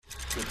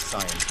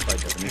science, by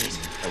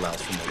definition,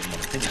 allows for more than one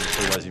opinion.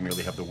 Otherwise, you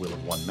merely have the will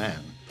of one man,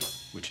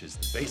 which is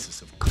the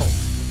basis of cult.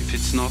 If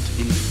it's not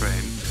in the frame,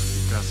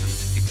 it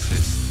doesn't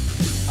exist.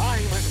 I'm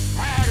as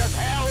mad as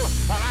hell,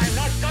 and I'm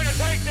not gonna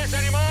take this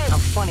anymore! I'm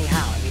funny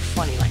how? I mean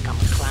funny like I'm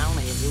a clown,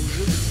 I amuse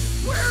you?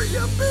 Where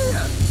you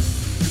been?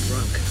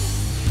 Drunk.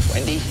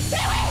 Wendy,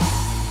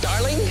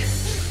 darling,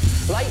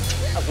 light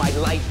of my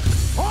life.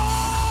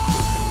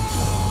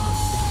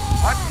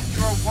 What's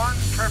your one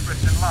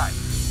purpose in life?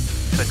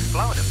 To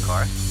explode, of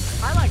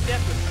course. I like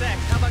death with sex.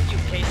 How about you,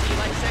 Casey? You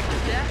like sex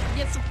with death?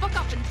 Yeah, so fuck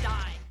up and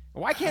die.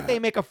 Why can't they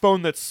make a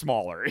phone that's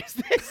smaller? Is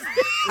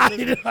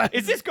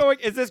this going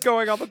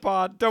on the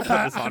pod? Don't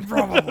put this on.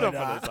 Probably Don't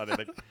not. put this on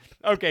anything.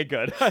 Okay,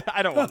 good.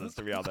 I don't want this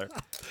to be on there.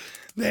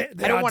 They I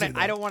don't ought want to, to.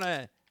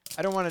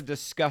 I don't want to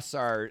discuss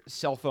our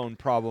cell phone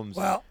problems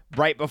Well-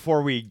 right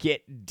before we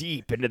get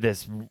deep into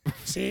this.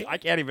 See, I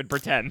can't even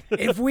pretend.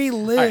 if we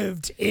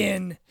lived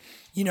in,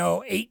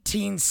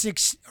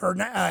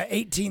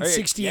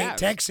 1868 yeah.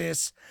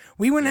 Texas,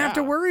 we wouldn't have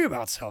to Yeah. worry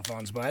about cell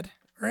phones, bud,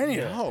 or any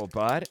of it. No,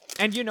 bud.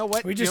 And you know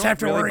what? We You just know have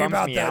to what really worry bums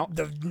about me out?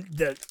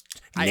 the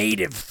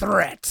native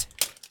threat.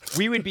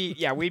 We'd be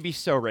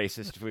so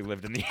racist if we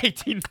lived in the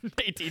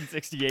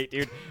 1868,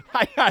 dude.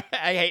 I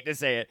hate to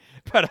say it,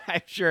 but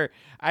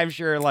I'm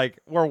sure, like,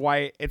 we're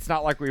white. It's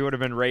not like we would have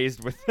been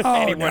raised with Oh,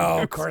 anyone. no,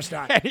 who's- of course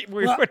not. We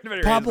Well, wouldn't have been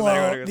raised with anyone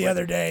Pablo, who's the like-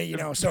 other day,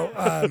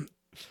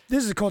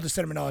 this is the Coldest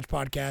Cinema Knowledge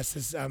podcast.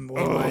 This is with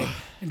Mike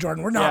and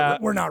Jordan. We're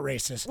not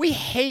racist. We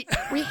hate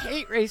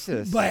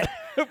racists. But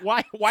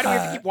why do we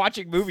have to keep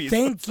watching movies?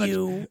 thank with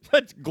you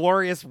such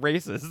glorious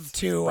racists.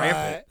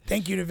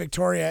 thank you to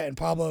Victoria and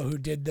Pablo who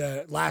did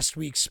the last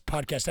week's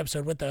podcast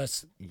episode with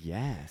us.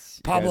 Yes,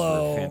 you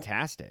Pablo- guys were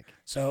fantastic.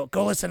 So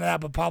go listen to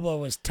that. But Pablo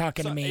was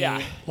talking to me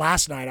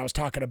last night. I was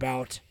talking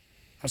about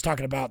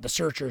The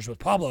Searchers with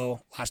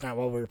Pablo last night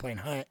while we were playing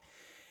Hunt.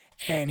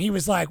 And he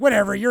was like,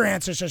 whatever, your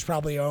ancestors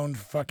probably owned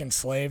fucking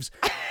slaves.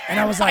 And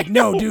I was like,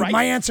 no, dude, right?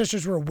 my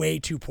ancestors were way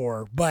too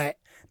poor, but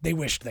they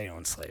wished they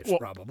owned slaves,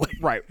 probably.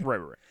 Right.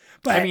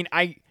 But I mean,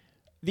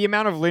 the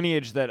amount of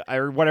lineage that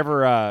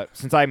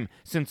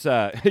since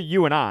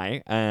you and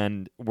I,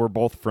 and we're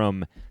both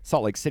from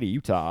Salt Lake City,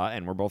 Utah,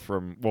 and we're both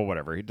from, well,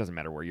 whatever, it doesn't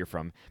matter where you're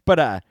from,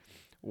 but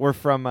we're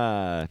from,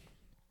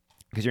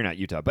 because you're not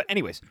Utah, but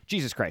anyways,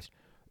 Jesus Christ,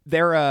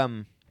 they're,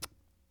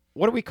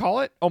 what do we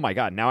call it? Oh my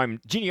God, now I'm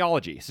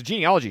genealogy. So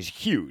genealogy is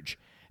huge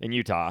in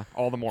Utah,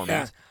 all the Mormons.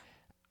 Yeah.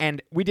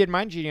 And we did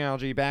my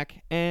genealogy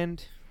back,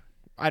 and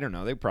I don't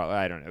know,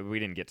 we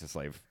didn't get to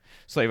slave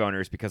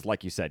owners because,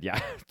 like you said,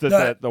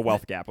 the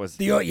wealth gap was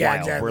wild.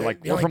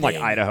 exactly. We're from like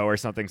Idaho or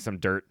something, some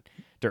dirt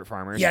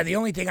farmers. Yeah, the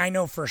only thing I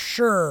know for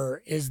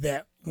sure is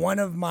that one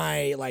of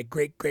my like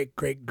great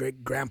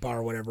grandpa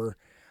or whatever,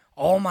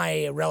 all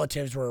my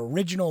relatives were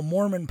original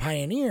Mormon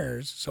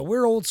pioneers, so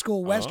we're old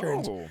school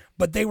Westerns,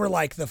 but they were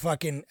like the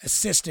fucking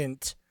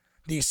assistant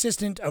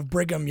of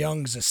Brigham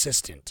Young's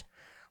assistant.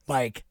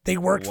 Like they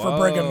worked for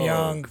Brigham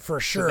Young for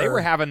sure.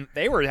 So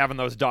they were having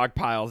those dog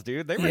piles,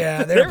 dude. They were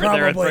they're there at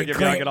probably Brigham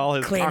Young and all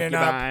his cleaning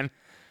concubine. up,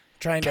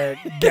 trying to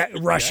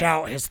rush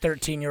out his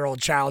 13-year-old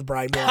child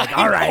bride. Be like,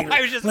 all right,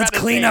 let's about to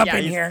clean say, up yeah,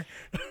 in he's- here.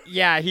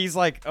 Yeah, he's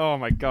like, oh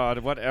my God,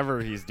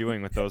 whatever he's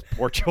doing with those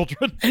poor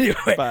children.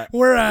 Anyway, But,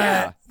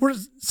 we're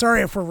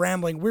sorry if we're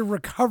rambling. We're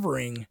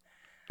recovering.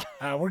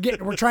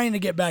 We're trying to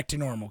get back to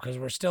normal because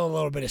we're still a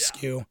little bit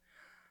askew.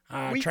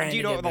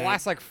 The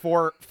last like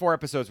four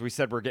episodes we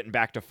said we're getting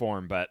back to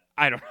form, but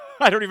I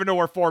don't even know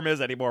where form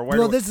is anymore.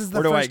 This is the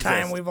where do I first time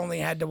exist? we've only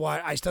had to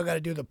watch. I still got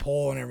to do the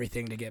poll and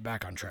everything to get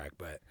back on track.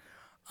 But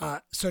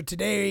so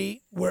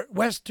today we're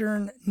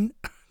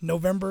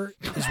November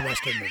is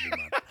Western Movie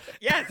Month.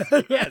 Yes,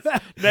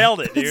 nailed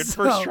it, dude.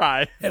 First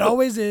try. It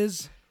always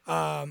is.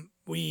 I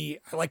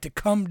like to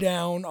come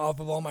down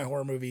off of all my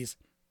horror movies,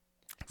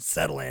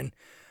 settle in,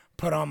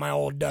 put on my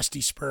old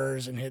dusty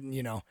spurs, and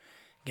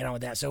get on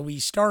with that. So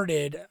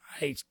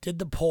I did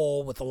the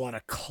poll with a lot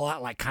of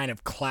kind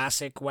of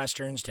classic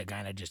Westerns to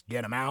kind of just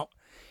get them out.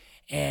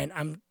 And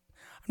I'm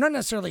not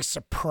necessarily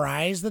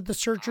surprised that The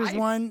Searchers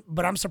won,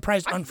 but I'm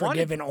surprised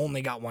Unforgiven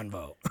only got one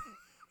vote.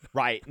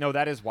 Right. No,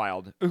 that is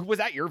wild. Was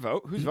that your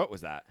vote? Whose vote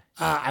was that?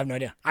 I have no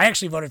idea. I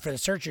actually voted for The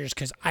Searchers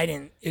because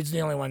it's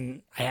the only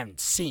one I haven't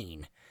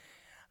seen.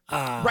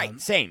 Right.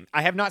 Same.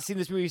 I have not seen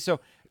this movie, so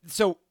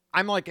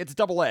I'm like, it's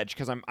double-edged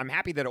because I'm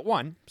happy that it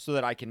won so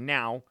that I can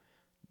now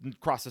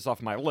cross this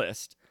off my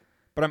list,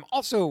 but I'm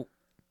also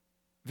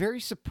very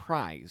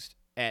surprised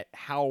at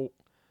how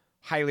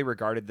highly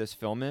regarded this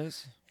film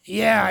is.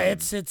 Yeah,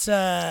 it's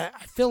I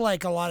feel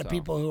like a lot of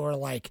people who are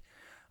like,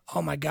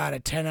 oh my God, a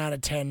 10 out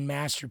of 10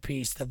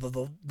 masterpiece,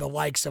 the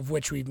likes of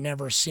which we've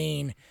never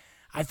seen.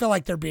 I feel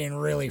like they're being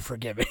really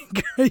forgiving.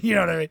 You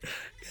know what I mean?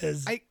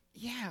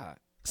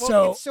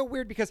 Well, it's so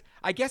weird because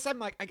I guess I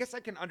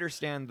can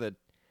understand the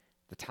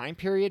time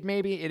period.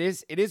 Maybe it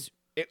is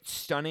it's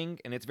stunning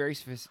and it's very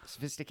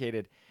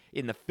sophisticated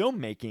in the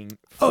filmmaking.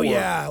 Oh, For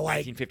yeah,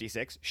 like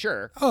 1956.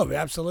 Sure. Oh,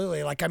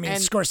 absolutely. Like, I mean,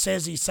 And-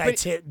 Scorsese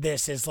cites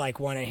this as like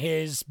one of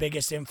his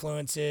biggest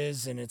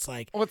influences, and it's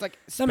like, Well, it's like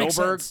that makes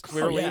Spielberg. sense. Oh,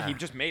 Clearly, yeah. he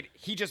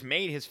just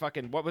made his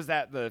fucking, what was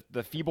that? The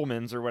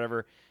Feeblemans or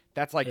whatever.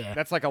 That's like Yeah.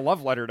 that's like a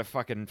love letter to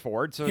fucking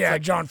Ford. So it's yeah,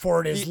 like, John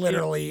Ford is he-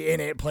 literally in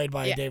it, played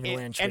by yeah, David and-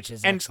 Lynch, and, which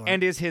is and, excellent.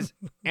 and is his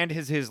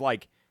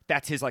like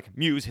that's his like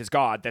muse, his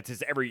god. That's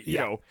his every you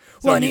Yeah. know.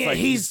 So well, and he's, like,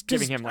 he's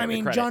giving just, him like I mean,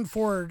 the credit. John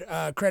Ford,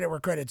 credit where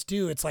credit's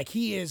due. It's like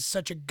he is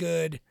such a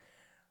good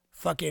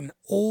fucking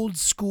old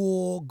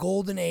school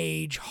golden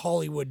age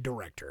Hollywood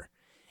director.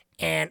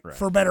 And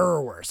for better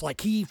or worse,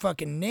 like he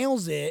fucking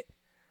nails it.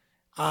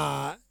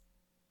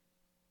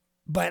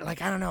 But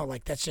like, I don't know,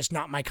 like that's just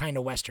not my kind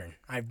of Western.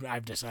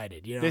 I've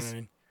decided, you know what I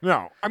mean?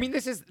 No, I mean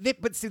this is.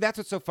 But see, that's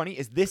what's so funny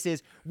is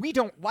we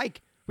don't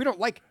like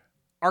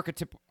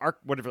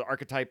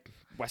archetype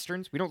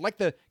westerns. We don't like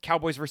the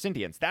cowboys versus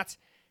Indians. That's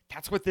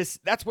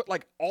what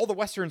like all the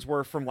westerns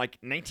were from like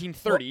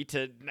 1930 to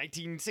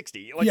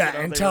 1960. Like, Yeah, you know,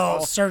 they until were all,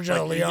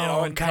 Sergio like, you know,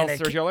 Leone until kind of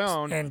Sergio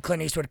Leone. and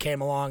Clint Eastwood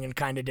came along and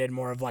kind of did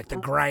more of like the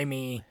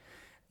grimy,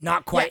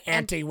 not quite Yeah,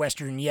 and-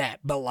 anti-Western yet,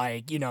 but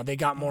like, you know, they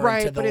got more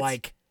Right, into the but it's-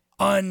 like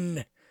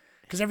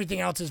because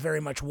everything else is very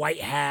much white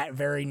hat,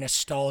 very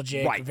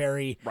nostalgic, Right,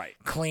 very right.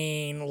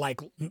 clean.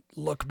 Like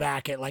look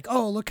back at like,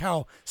 oh, look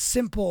how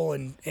simple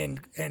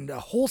and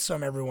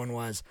wholesome everyone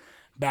was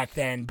back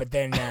then. But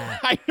then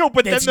I know,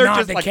 but then that's they're not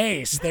just the like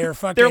case. They're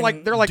fucking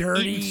they're like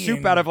dirty eating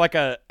soup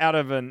and- out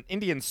of an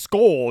Indian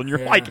skull, and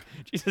you're Yeah. like,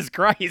 Jesus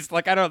Christ!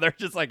 Like I don't know, they're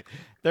just like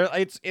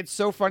it's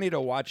so funny to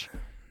watch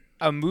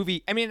a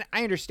movie. I mean,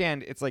 I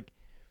understand it's like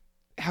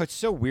how it's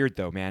so weird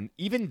though, man.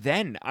 Even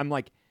then, I'm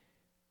like,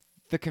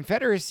 the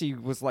Confederacy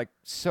was like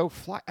so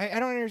fly. I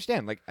don't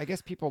understand. Like I guess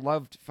people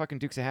loved fucking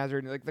Dukes of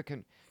Hazzard. Like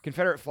the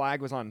Confederate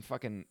flag was on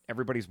fucking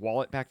everybody's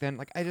wallet back then.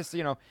 Like I just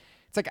it's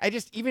like I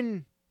just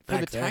even for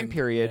Back the time then,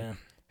 period. yeah.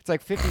 It's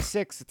like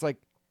 56. It's like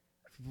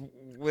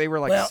they were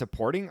like Well,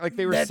 supporting, like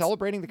they were that's-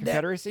 celebrating the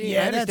Confederacy.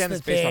 yeah, I that's understand the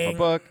it's based off thing. a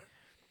book.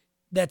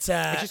 That's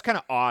It's just kind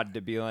of odd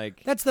to be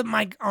like, That's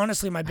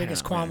honestly my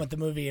biggest know, qualm man. with the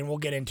movie, and we'll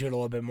get into it a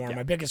little bit more.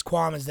 My biggest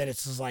qualm is that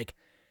it's just like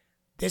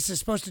this is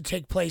supposed to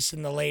take place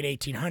in the late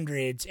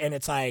 1800s, and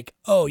it's like,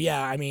 oh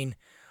yeah, I mean,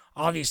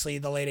 obviously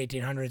the late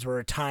 1800s were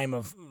a time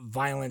of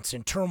violence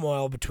and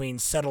turmoil between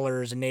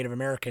settlers and Native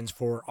Americans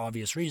for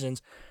obvious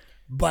reasons,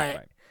 but.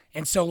 Right.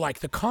 And so,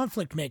 like, the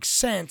conflict makes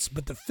sense,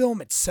 but the film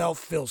itself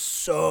feels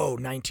so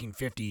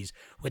 1950s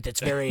with its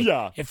very,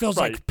 Yeah, it feels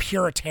right. like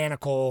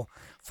puritanical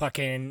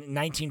fucking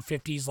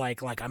 1950s,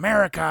 like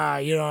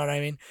America, you know what I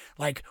mean?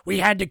 Like, we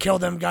had to kill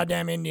them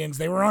goddamn Indians.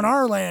 They were on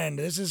our land.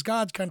 This is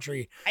God's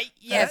country.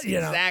 yes, you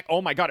know. exact.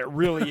 Oh my god, it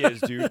really is,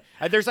 dude.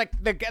 There's like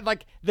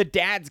the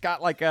dad's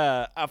got like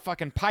a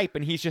fucking pipe,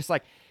 and he's just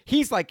like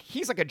he's like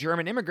a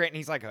German immigrant, and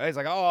he's like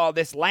oh,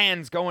 this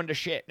land's going to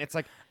shit, and it's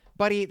like,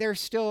 buddy,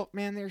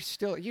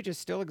 you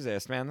just still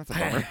exist, man. That's a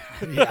bummer.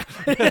 Yeah.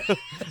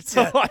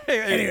 So,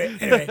 Anyway,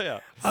 yeah.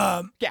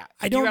 Yeah.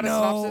 I Do you don't got a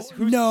know. synopsis?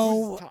 Who's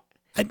No, ta-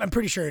 I'm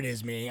pretty sure it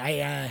is me.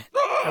 I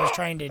was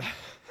trying to,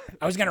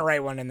 I was gonna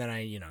write one and then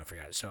I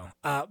forgot. So,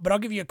 but I'll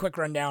give you a quick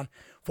rundown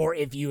for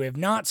if you have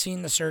not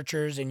seen The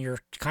Searchers and you're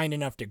kind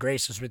enough to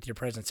grace us with your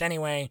presence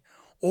anyway,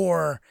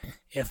 or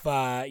if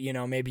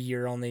maybe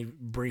you're only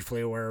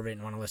briefly aware of it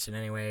and want to listen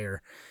anyway,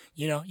 or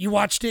you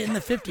watched it in the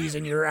 50s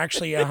and you're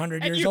actually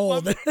 100 years you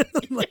old. love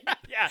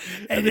Yeah.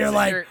 And you're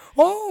like,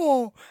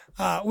 oh,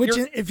 which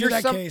if you're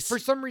that some, case, for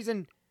some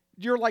reason,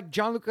 you're like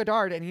Jean-Luc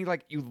Godard, and you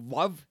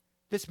love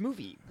this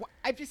movie.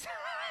 I just,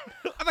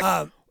 I'm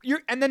like,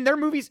 and then their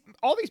movies.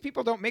 All these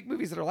people don't make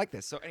movies that are like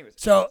this. So, anyways,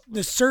 so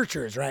The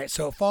Searchers, right?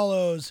 So it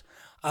follows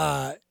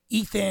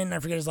Ethan, I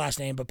forget his last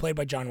name, but played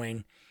by John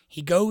Wayne.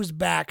 He shows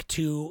back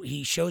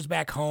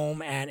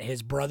home at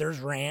his brother's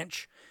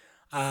ranch,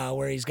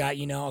 where he's got,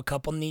 a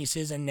couple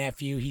nieces and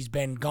nephew. He's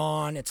been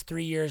gone. It's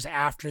 3 years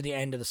after the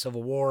end of the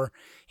Civil War.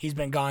 He's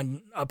been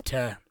gone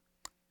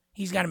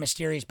he's got a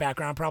mysterious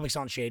background, probably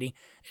something shady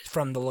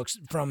from the looks,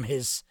 from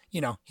his,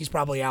 he's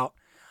probably out,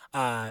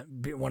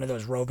 one of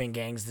those roving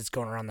gangs that's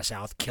going around the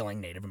South killing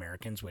Native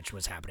Americans, which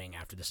was happening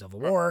after the Civil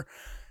War.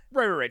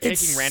 right, taking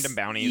It's- random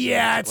bounties.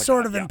 Yeah, and it's shit sort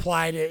like of that.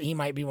 implied he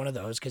might be one of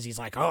those because he's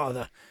like,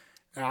 oh,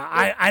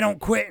 I don't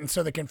quit, and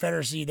so the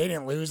Confederacy, they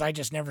didn't lose. I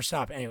just never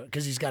stop anyway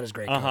because he's got his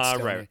great guns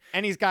still. Right.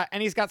 And he's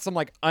got some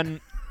like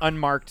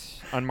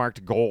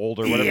unmarked gold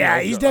or whatever. Yeah,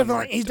 it is, he's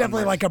definitely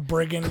unmarked like a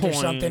brigand or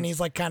something. coins. He's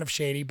like kind of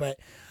shady, but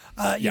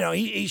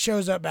he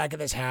shows up back at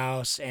this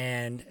house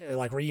and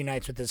like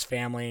reunites with his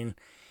family,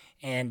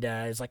 and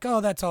is like, oh,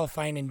 that's all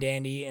fine and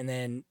dandy, and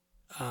then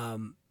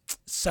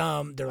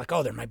they're like,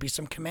 oh, there might be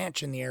some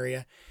Comanche in the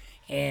area,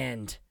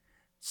 and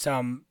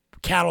some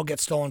cattle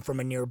get stolen from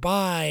a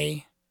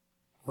nearby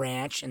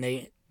ranch, and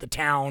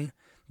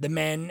the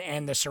men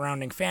and the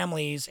surrounding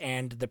families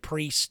and the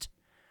priest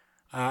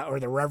or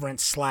the reverend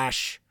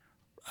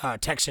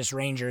 / Texas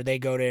Ranger, they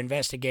go to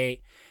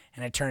investigate,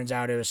 And it turns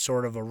out it was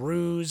sort of a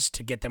ruse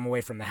to get them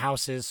away from the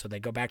houses. So they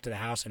go back to the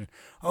house and,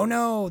 oh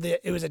no,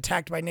 it was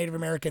attacked by Native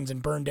Americans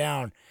and burned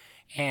down.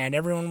 And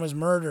everyone was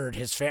murdered.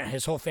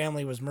 His whole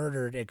family was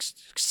murdered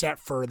except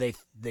for they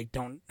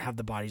don't have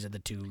the bodies of the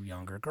 2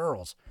 younger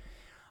girls.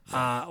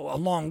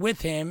 Along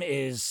with him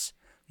is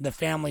the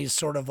family's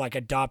sort of like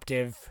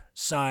adoptive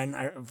son.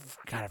 I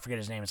forget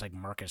his name. It's like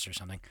Marcus or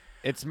something.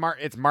 It's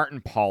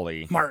Martin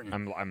Pauly. Martin.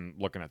 I'm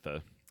looking at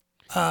the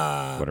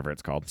whatever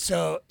it's called.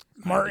 So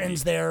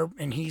Martin's there,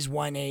 and he's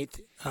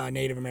 1/8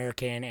 Native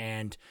American,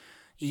 and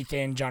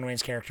Ethan, John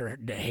Wayne's character,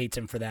 hates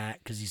him for that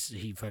because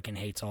he fucking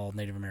hates all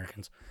Native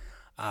Americans.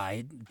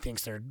 He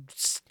thinks they're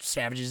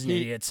savages and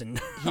idiots,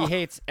 and he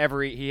hates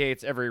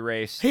every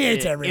race. He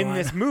hates everyone in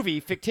this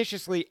movie,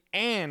 fictiously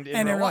and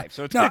in real life.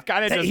 So it's no,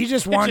 kind of just he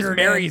just wandered.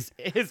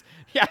 It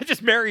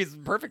just marries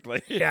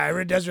perfectly. Yeah,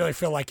 it does really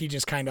feel like he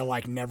just kind of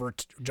like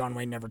John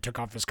Wayne never took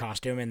off his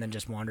costume and then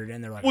just wandered in.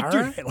 They're like, well, all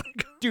right.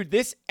 Dude,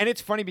 and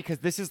it's funny because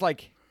this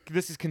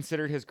is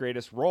considered his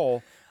greatest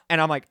role.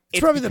 And I'm like, it's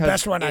probably the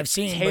best one I've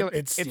seen.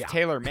 It's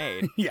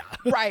tailor-made. Yeah.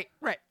 Right.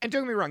 And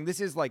don't get me wrong, this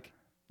is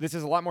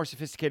a lot more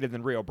sophisticated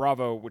than Rio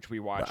Bravo, which we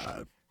watched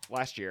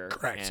last year.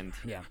 Correct. And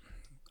yeah.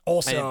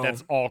 Also, and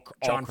that's all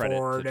John credit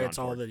Ford. to John It's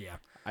Ford.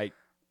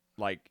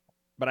 all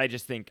But I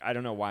just think I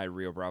don't know why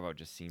Rio Bravo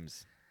just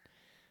seems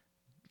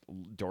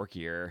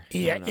dorkier.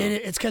 Yeah,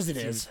 it's because it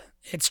is.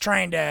 It's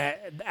trying to.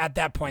 At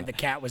that point, the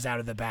cat was out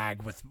of the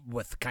bag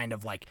with kind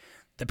of like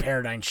the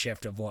paradigm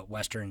shift of what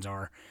westerns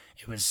are.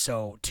 It was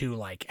so too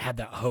like had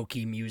the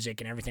hokey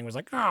music and everything was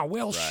like, oh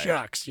well,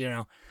 shucks, you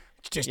know.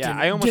 Just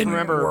I almost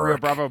remember work. Rio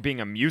Bravo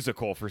being a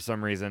musical for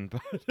some reason.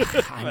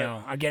 I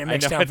know. I get it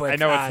mixed up with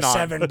it's not.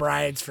 7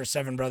 Brides for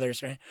 7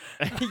 Brothers, right?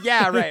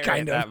 Yeah, right.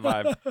 Kind of.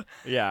 That vibe.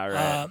 Yeah,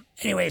 right.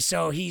 Anyway,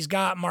 so he's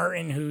got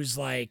Martin, who's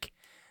like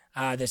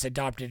this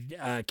adopted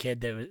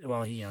kid that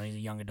was, he's a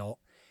young adult.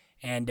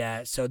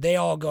 And so they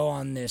all go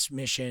on this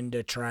mission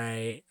to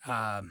try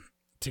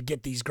to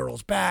get these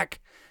girls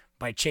back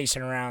by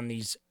chasing around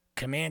these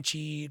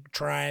Comanche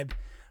tribe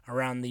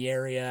around the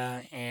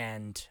area.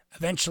 And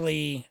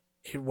eventually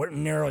it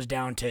narrows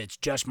down to it's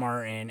just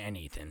Martin and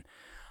Ethan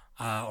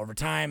over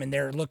time, and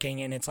they're looking,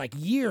 and it's like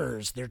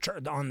years they're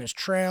on this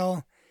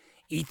trail.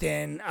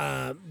 Ethan,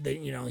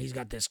 he's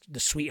got the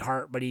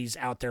sweetheart, but he's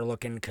out there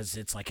looking because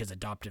it's like his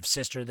adoptive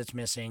sister that's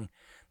missing.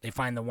 They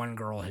find the one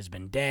girl has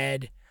been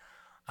dead,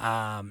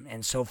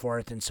 and so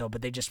forth, and so.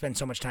 But they just spend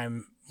so much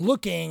time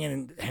looking,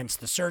 and hence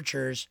the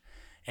searchers.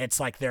 It's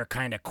like their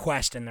kind of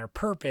quest and their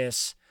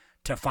purpose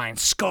to find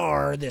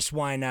Scar, this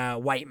one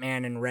white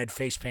man in red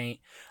face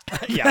paint.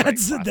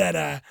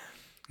 That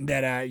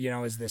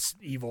is this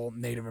evil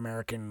Native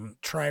American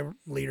tribe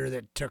leader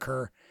that took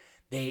her.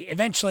 They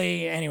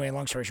eventually, anyway,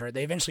 long story short,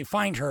 they eventually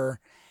find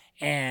her,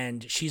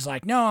 and she's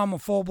like, "No, I'm a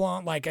full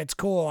blown, like it's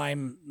cool.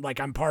 I'm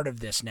part of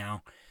this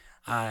now."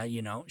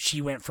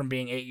 She went from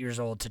being 8 years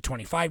old to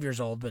 25 years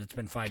old, but it's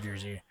been 5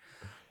 years here.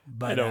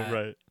 But I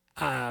know,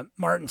 right.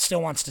 Martin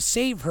still wants to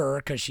save her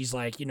because she's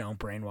like,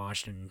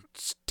 brainwashed and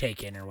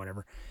taken or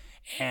whatever.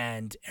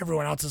 And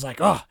everyone else is like,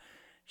 oh,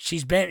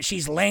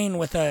 she's laying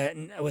with a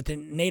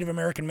Native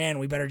American man.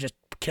 We better just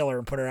kill her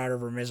and put her out of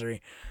her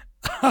misery.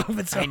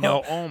 I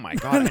know. Oh my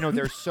God. I know.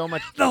 There's so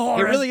much. It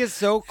really is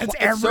so.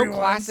 It's so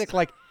classic.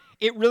 Like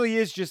it really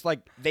is just like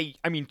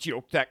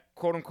that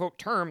quote unquote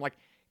term. Like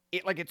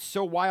it's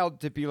so wild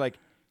to be like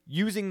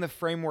using the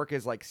framework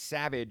as like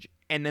savage,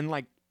 and then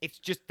like it's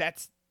just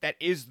that's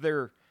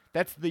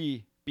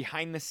the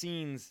behind the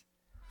scenes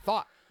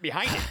thought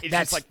behind it. It's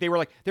just like they're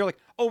like,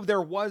 oh,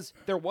 there was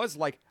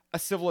like a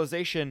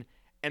civilization,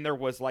 and there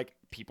was like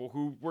people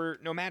who were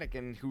nomadic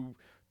and who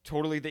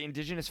totally the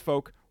indigenous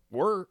folk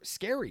were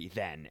scary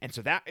then. And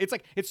so that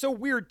it's so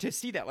weird to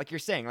see that, like you're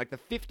saying, like the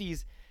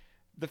 50s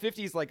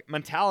like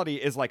mentality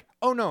is like,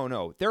 oh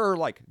no, there are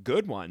like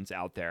good ones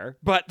out there,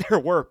 but there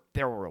were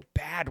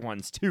bad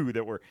ones too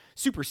that were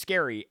super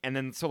scary. And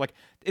then so like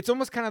it's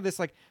almost kind of this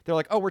like they're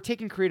like, oh, we're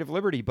taking creative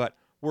liberty, but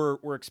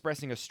we're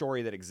expressing a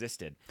story that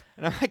existed.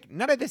 And I'm like,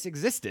 none of this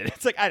existed.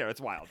 It's like, I don't know,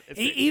 it's wild.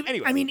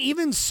 Anyway, I mean,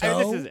 even so,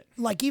 this is it.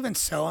 I'm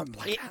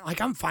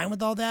like, I'm fine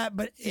with all that,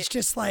 but it's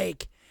just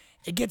like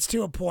it gets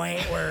to a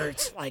point where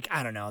it's like,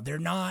 I don't know, they're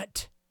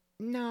not.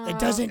 No, it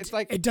doesn't. It's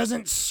like it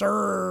doesn't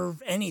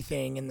serve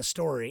anything in the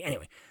story.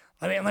 Anyway,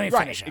 let me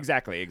finish.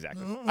 Exactly.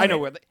 I know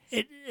what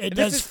it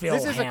does feel.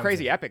 This is a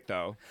crazy epic,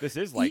 though. This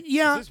is like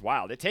this is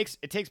wild. It takes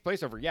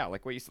place over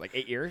what you said, like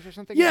 8 years or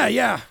something.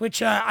 Yeah.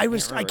 Which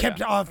I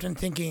kept often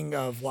thinking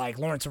of like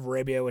Lawrence of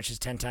Arabia, which is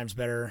 10 times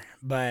better,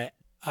 but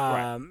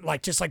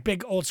like just like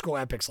big old school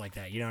epics like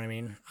that. You know what I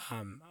mean?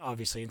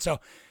 Obviously, and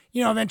so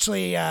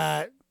eventually.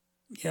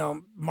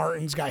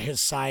 Martin's got his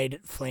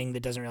side fling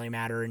that doesn't really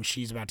matter, and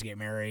she's about to get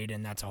married,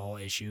 and that's a whole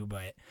issue,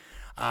 but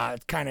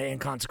it's kind of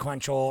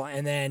inconsequential.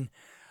 And then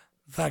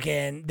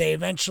they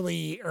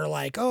eventually are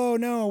like, oh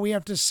no, we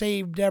have to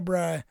save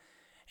Deborah.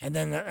 And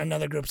then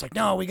another group's like,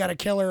 no, we got to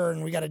kill her,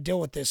 and we got to deal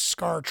with this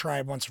Scar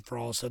tribe once and for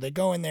all. So they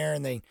go in there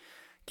and they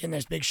get in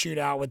this big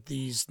shootout with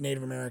these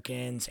Native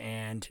Americans,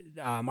 and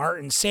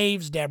Martin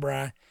saves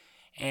Deborah.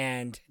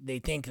 and they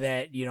think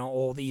that, you know,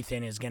 old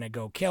Ethan is going to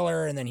go kill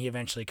her, and then he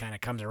eventually kind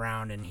of comes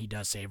around and he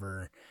does save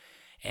her,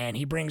 and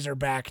he brings her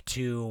back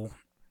to,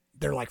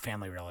 they're like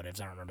family relatives.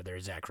 I don't remember their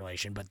exact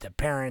relation, but the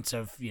parents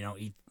of, you know,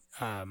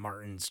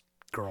 Martin's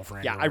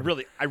girlfriend. Yeah, I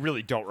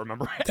really don't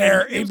remember.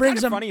 There, It he was brings kind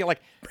of them funny. Like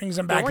brings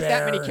them there back weren't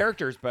there. that many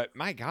characters, but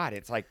my God,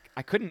 it's like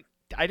I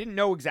didn't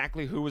know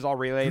exactly who was all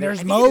related. And there's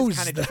I think it is Mose,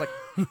 kind of just like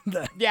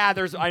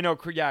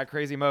yeah,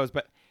 crazy Mose,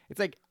 but it's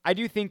like I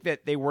do think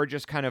that they were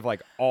just kind of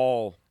like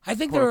all I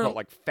think quote they were unquote,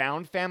 like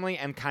found family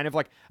and kind of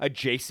like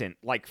adjacent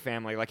like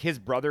family. Like his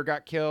brother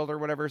got killed or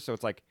whatever, so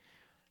it's like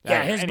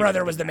yeah, his anyway, brother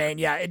it was the doesn't main.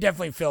 Yeah, it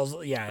definitely feels.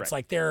 Yeah, it's Right.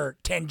 like they're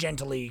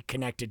tangentially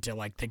connected to,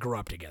 like, they grew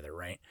up together,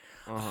 right?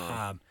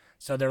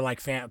 So they're like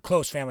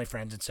close family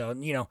friends, and so,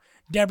 you know,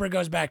 Deborah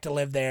goes back to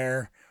live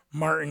there.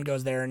 Martin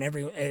goes there, and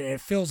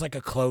it feels like a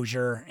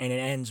closure, and it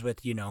ends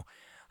with, you know,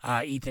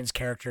 Ethan's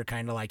character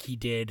kind of like he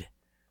did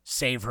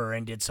save her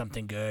and did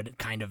something good,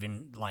 kind of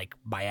in like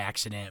by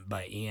accident,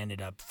 but he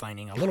ended up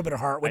finding a little bit of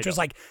heart, which was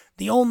like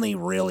the only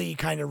really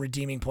kind of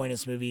redeeming point of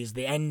this movie. Is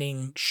the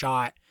ending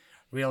shot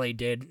really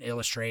did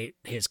illustrate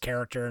his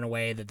character in a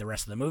way that the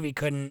rest of the movie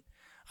couldn't,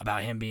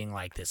 about him being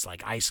like this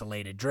like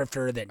isolated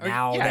drifter that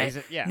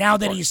now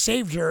that he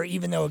saved her,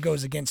 even though it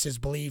goes against his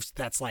beliefs,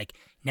 that's like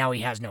now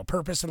he has no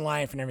purpose in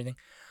life and everything.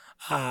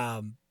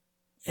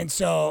 And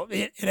so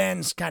it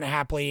ends kind of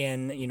happily,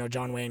 and, you know,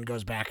 John Wayne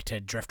goes back to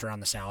drift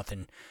around the South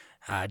and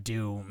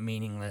do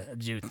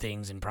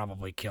things and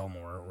probably kill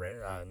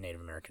more Native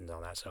Americans,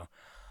 all that. So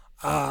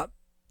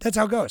that's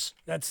how it goes.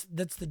 That's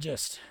the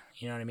gist.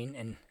 You know what I mean?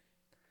 And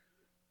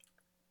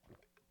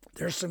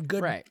there's some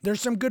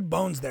good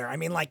bones there. I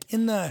mean, like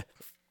I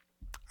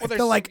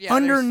feel like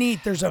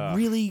underneath there's a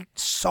really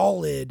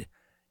solid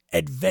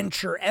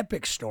adventure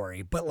epic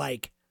story, but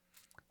like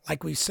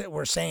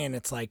we're saying,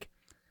 it's like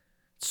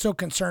so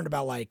concerned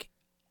about, like,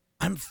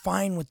 I'm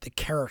fine with the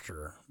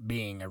character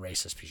being a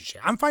racist piece of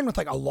shit. I'm fine with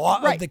like a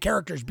lot of the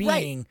characters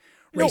being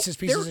racist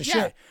pieces of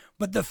shit.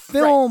 But the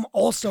film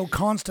also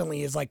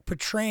constantly is like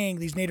portraying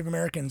these Native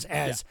Americans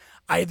as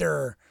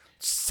either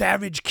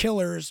savage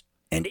killers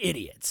and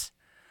idiots.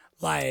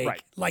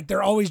 Like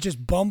they're always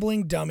just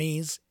bumbling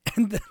dummies,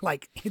 and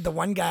the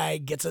one guy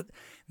gets it,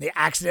 they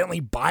accidentally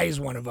buys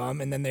one of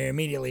them, and then they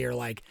immediately are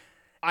like,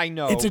 I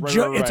know it's a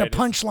it's a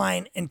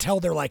punchline until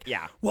they're like,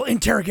 well,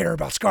 interrogate her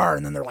about Scar,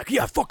 and then they're like,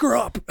 yeah, fuck her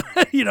up,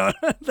 you know.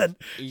 Then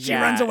she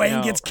runs away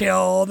and gets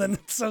killed, and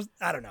so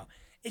I don't know.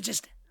 It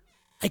just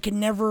I can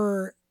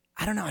never.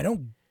 I don't know. I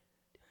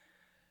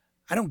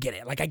don't get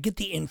it. Like, I get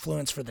the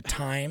influence for the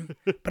time,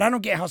 but I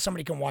don't get how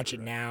somebody can watch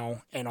it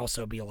now and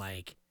also be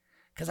like,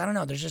 because I don't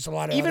know. There's just a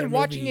lot of even other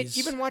watching movies.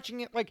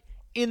 it like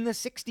in the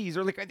 60s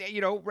or like,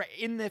 you know,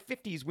 in the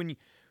 50s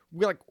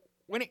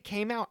when it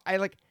came out. I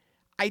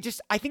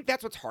think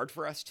that's what's hard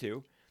for us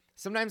too.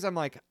 Sometimes I'm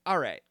like, all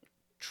right,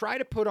 try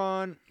to put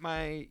on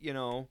my, you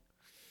know,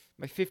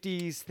 my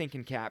 50s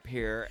thinking cap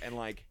here, and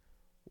like,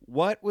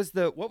 what was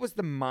the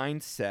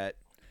mindset?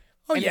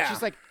 Oh, and yeah. It's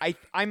just like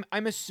I'm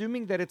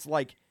assuming that it's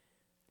like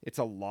it's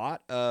a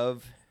lot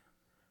of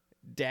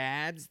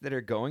dads that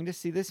are going to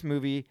see this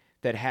movie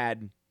that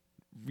had,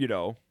 you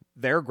know,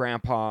 their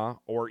grandpa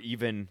or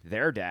even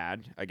their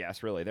dad, I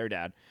guess really their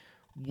dad,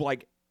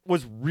 like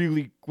was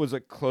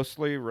like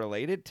closely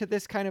related to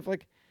this kind of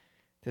like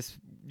this,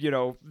 you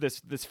know,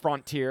 this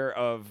frontier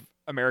of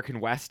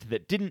American West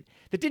that didn't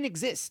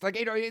exist. Like,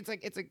 you know, it's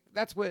like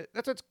that's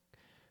what's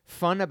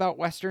fun about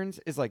Westerns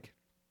is like,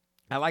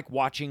 I like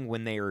watching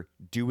when they're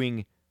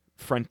doing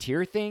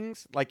frontier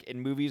things, like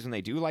in movies when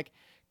they do like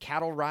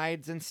cattle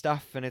rides and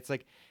stuff, and it's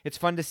like it's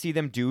fun to see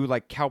them do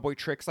like cowboy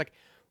tricks. Like,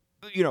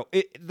 you know,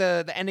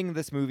 the ending of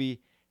this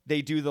movie,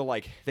 they do the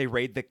like they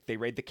raid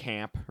the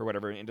camp or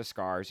whatever into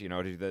Scars, you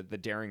know, to do the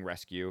daring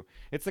rescue.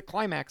 It's the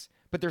climax,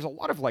 but there's a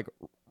lot of like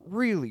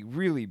really,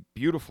 really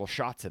beautiful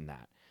shots in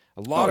that.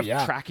 A lot of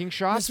tracking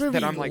shots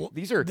that I'm like,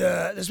 these are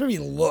this movie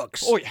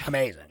looks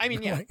amazing. I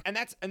mean, yeah, and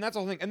that's the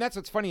whole thing. And that's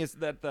what's funny is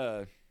that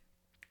the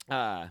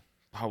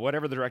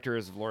whatever the director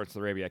is of Lawrence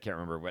of Arabia, I can't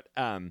remember, but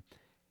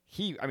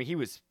he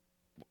was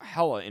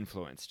hella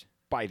influenced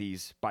by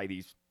these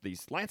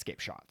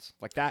landscape shots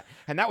like that,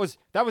 and that was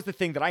the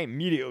thing that I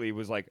immediately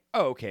was like,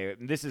 oh, okay,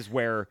 this is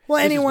where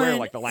like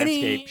the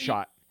landscape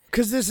shot,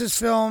 because this is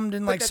filmed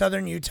in like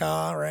southern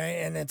Utah, right?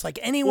 And it's like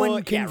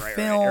anyone can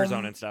film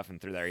Arizona and stuff and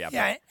through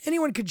there,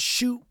 anyone could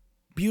shoot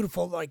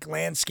beautiful like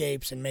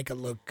landscapes and make it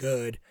look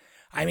good.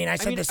 I mean, I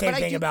said the same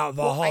thing about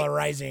Valhalla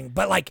Rising,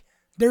 but like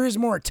there is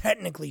more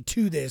technically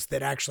to this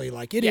that actually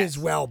like it is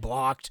well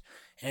blocked,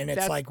 and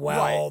it's like you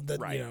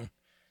know.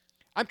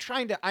 I'm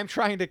trying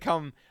to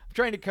come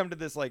to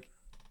this like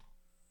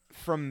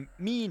from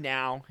me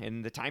now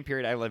in the time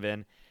period I live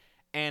in,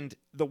 and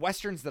the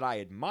Westerns that I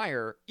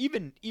admire,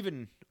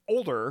 even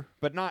older,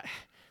 but not.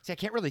 See, I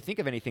can't really think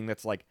of anything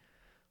that's like,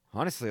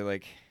 honestly,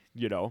 like,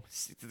 you know,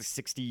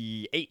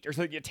 68 or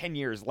something, 10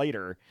 years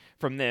later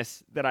from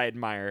this that I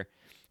admire,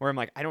 where I'm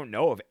like, I don't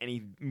know of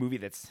any movie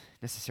that's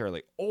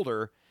necessarily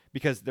older,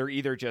 because they're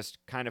either just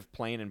kind of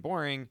plain and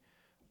boring,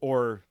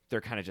 or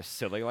they're kind of just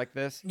silly like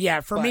this.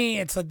 Yeah, for But me,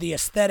 it's like the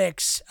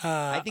aesthetics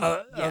think,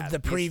 of the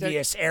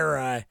previous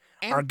era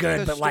are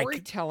good, the but like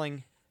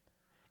storytelling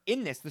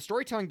in this, the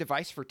storytelling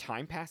device for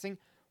time passing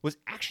was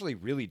actually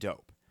really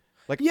dope.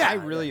 Like, Yeah, I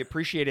really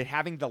appreciated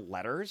having the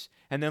letters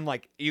and then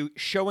like you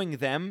showing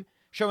them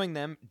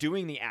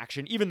doing the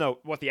action, even though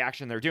what the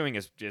action they're doing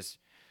is just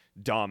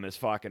dumb as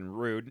fucking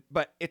rude.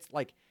 But it's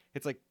like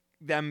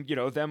them,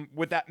 them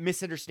with that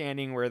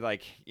misunderstanding where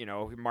like,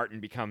 Martin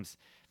becomes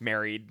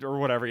married or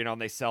whatever,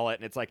 and they sell it,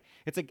 and it's like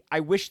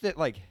I wish that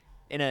like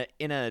in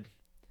a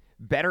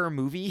better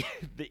movie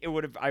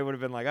I would have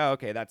been like, oh,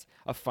 okay, that's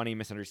a funny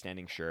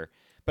misunderstanding, sure.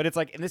 But it's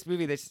like in this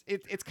movie,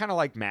 it's kind of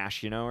like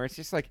MASH, where it's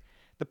just like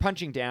the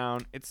punching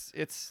down.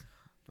 It's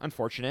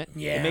unfortunate.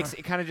 Yeah.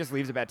 It kind of just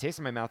leaves a bad taste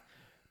in my mouth.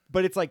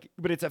 But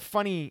it's a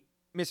funny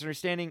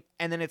misunderstanding,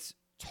 and then it's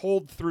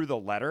told through the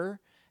letter,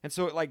 and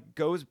so it like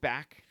goes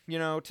back,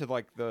 to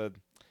like the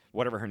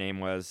whatever her name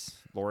was,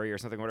 Lori or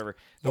something, whatever.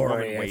 The Lori,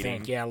 woman I waiting,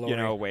 think. Yeah,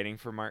 Lori. Waiting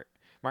for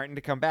Martin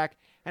to come back,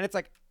 and it's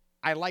like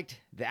I liked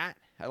that.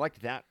 I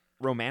liked that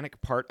romantic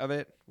part of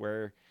it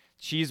where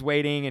she's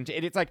waiting, and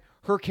it's like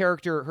her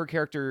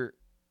character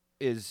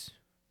is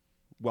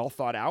well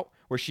thought out,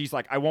 where she's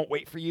like, I won't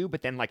wait for you,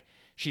 but then like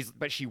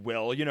but she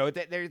will,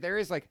 there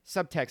is like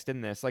subtext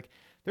in this. Like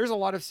there's a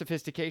lot of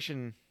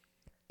sophistication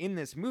in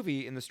this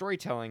movie, in the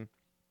storytelling.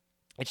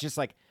 It's just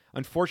like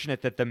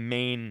unfortunate that the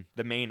main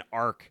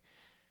arc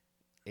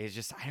is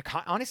just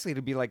honestly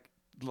to be like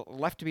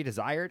left to be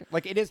desired.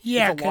 Like it is.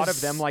 Yeah, it's a lot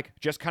of them like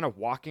just kind of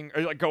walking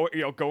or like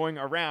going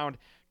around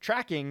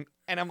tracking,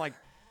 and I'm like,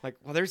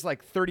 well, there's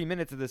like 30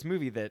 minutes of this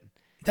movie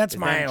that's is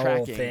my them whole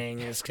tracking. thing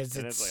is because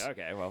it's like,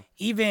 okay, well,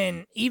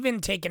 even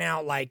taking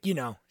out like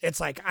it's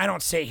like I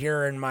don't sit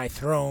here in my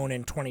throne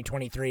in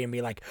 2023 and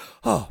be like,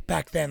 oh,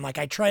 back then. Like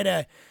I try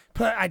to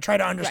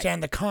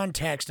understand the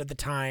context of the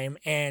time,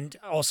 and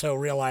also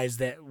realize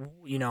that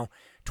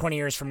 20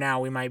 years from now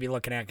we might be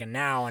looking at it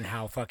now and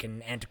how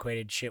fucking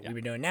antiquated shit we've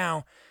been doing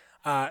now.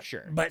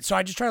 Sure. But so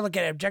I just try to look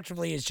at it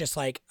objectively as just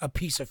like a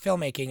piece of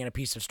filmmaking and a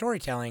piece of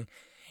storytelling.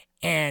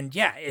 And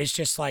yeah, it's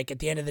just like at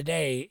the end of the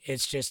day,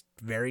 it's just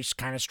very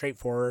kind of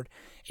straightforward.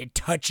 It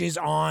touches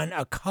on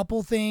a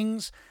couple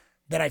things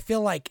that I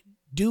feel like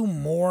do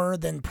more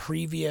than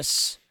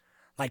previous,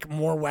 like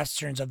more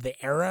Westerns of the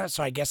era.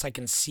 So I guess I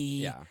can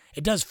see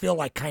it does feel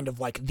like kind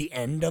of like the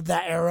end of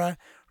that era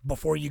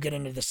before you get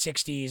into the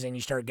 60s and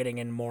you start getting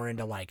in more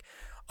into like,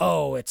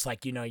 oh, it's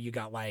like, you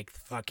got like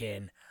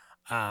fucking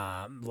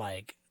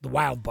like the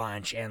Wild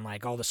Bunch and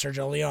like all the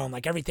Sergio Leone,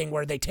 like everything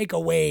where they take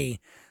away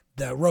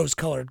the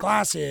rose-colored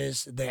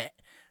glasses that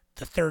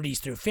the 30s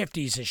through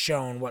 50s has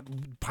shown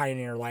what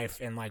pioneer life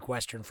and like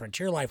Western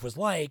frontier life was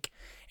like,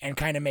 and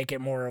kind of make it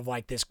more of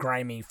like this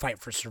grimy fight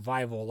for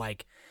survival,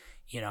 like,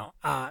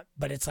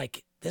 but it's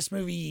like this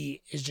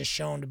movie is just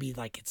shown to be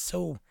like, it's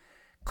so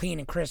clean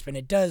and crisp, and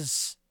it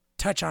does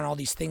touch on all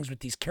these things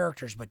with these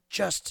characters, but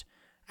just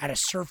at a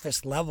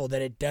surface level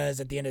that it does.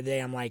 At the end of the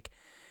day, I'm like,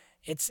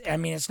 it's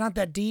not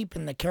that deep,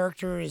 and the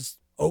character is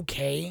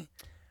okay,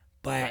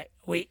 but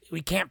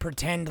we can't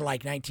pretend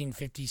like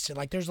 1950s.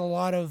 Like there's a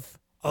lot of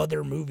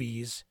other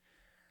movies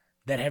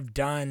that have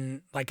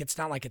done, like, it's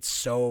not like it's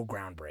so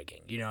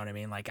groundbreaking. You know what I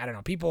mean? Like, I don't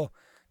know. People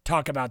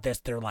talk about this.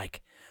 They're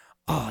like,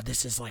 oh,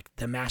 this is like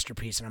the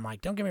masterpiece. And I'm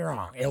like, don't get me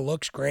wrong. It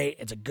looks great.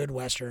 It's a good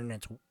Western.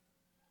 It's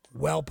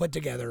well put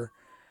together.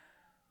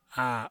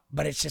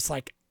 But it's just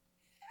like,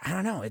 I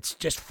don't know. It's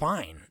just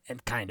fine,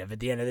 and kind of at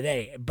the end of the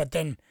day. But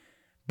then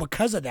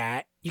because of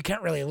that, you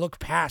can't really look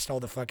past all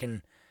the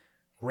fucking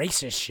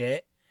racist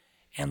shit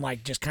and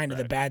like just kind of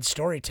the bad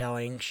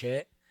storytelling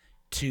shit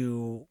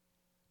to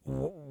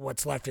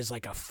what's left is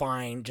like a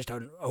fine, just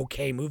an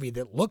okay movie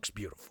that looks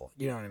beautiful.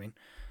 You know what I mean?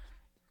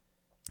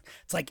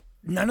 It's like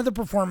none of the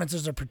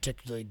performances are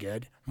particularly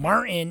good.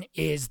 Martin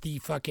is the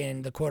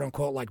quote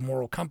unquote like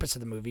moral compass of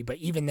the movie, but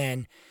even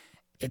then,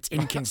 it's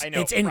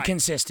it's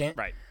inconsistent.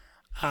 Right.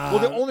 Well,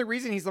 the only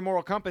reason he's the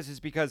moral compass is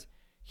because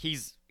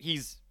he's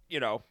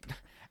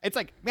it's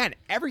like, man,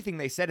 everything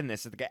they said in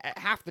this,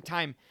 half the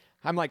time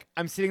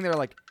I'm sitting there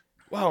like,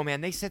 whoa,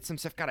 man, they said some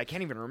stuff. God, I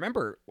can't even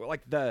remember.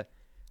 Like the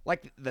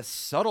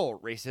subtle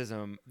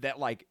racism that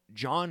like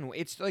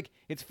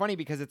it's funny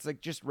because it's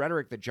like just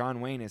rhetoric that John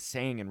Wayne is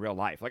saying in real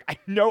life. Like I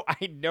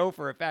know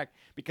for a fact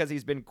because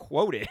he's been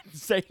quoted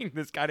saying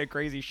this kind of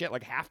crazy shit,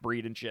 like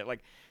half-breed and shit,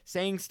 like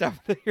saying stuff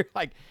that you're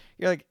like,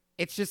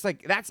 it's just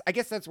like, I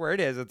guess that's where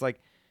it is. It's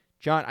like,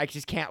 I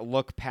just can't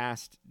look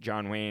past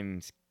John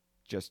Wayne's,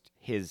 just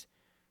his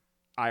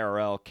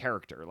IRL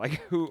character, like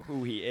who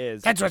he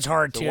is. That's what's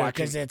hard too,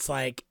 because it's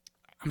like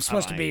I'm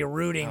supposed to be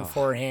rooting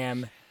for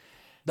him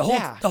the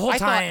whole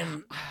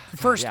time. The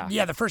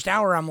first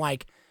hour I'm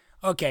like,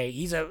 okay,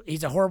 he's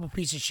a horrible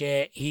piece of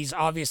shit. He's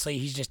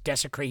just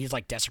desecrated. He's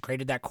like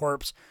desecrated that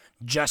corpse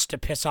just to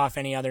piss off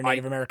any other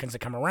Native Americans that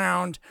come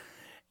around,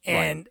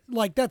 and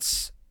like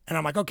that's. And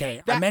I'm like,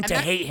 okay, I meant to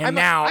hate him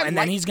now, and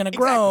then he's gonna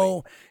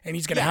grow, and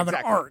he's gonna have an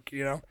arc,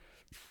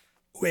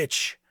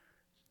 which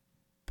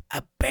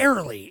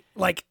barely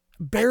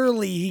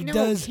he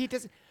does. He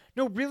doesn't.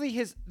 No, really,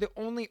 the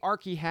only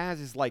arc he has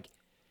is like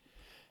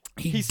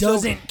he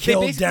doesn't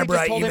kill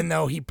Deborah, even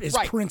though his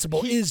right,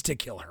 principle is to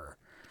kill her.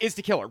 Is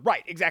to kill her,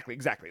 right? Exactly.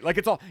 Like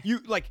it's all you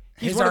like.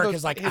 He's His one arc of those,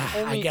 is like,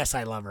 I guess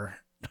I love her,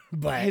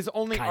 but his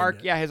only kinda.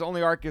 arc, his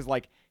only arc is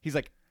like he's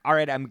like, all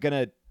right, I'm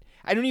gonna.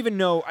 I don't even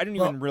know. I don't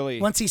even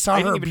really. Once he saw I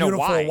didn't her even know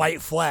beautiful why.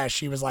 white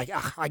flesh, he was like,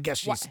 I guess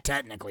she's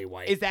technically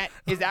white. Is that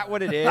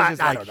what it is? I Is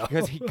like, don't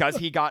know. because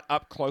he got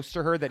up close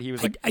to her that he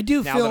was like, I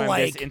do now feel that I'm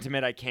like this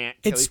intimate, I can't.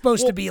 Kill it's you.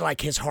 supposed to be like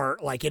his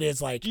heart, like it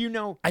is like. Do you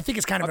know? I think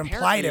it's kind of implied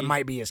it apparently-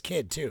 might be his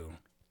kid too.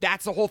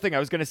 That's the whole thing. I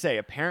was gonna say.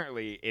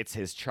 Apparently, it's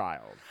his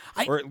child,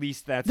 or at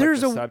least that's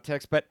there's like the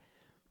subtext. But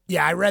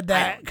yeah, I read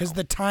that because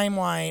the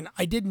timeline.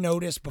 I did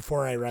notice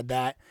before I read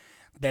that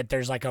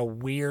there's like a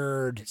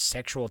weird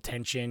sexual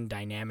tension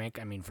dynamic.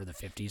 I mean, for the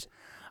 50s,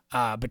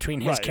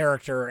 between his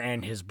character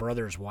and his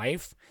brother's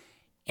wife,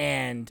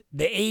 and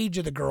the age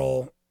of the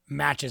girl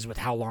matches with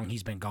how long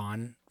he's been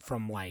gone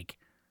from like,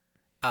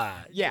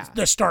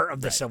 the start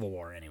of the Civil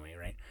War. Anyway,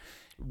 right?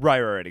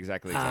 Right,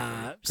 exactly.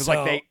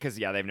 Because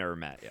they've never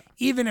met. Yeah.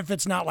 Even if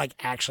it's not like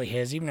actually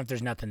his, even if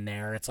there's nothing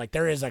there, it's like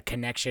there is a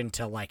connection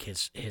to like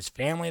his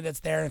family that's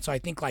there, and so I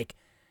think like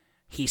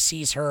he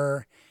sees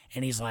her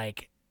and he's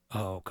like,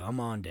 oh, come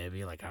on,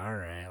 Debbie, like all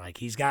right, like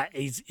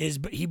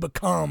he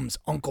becomes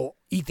Uncle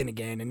Ethan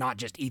again, and not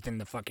just Ethan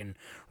the fucking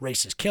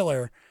racist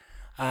killer.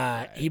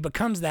 He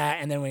becomes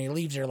that, and then when he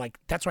leaves her, like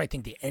that's why I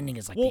think the ending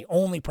is like the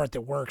only part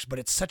that works, but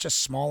it's such a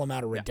small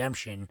amount of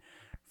redemption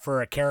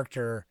for a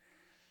character.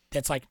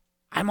 That's like,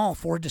 I'm all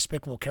for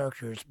despicable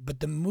characters, but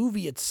the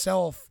movie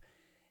itself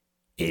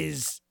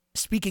is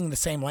speaking the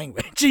same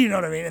language. You know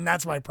what I mean? And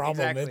that's my problem.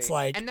 Exactly. It's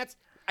like, and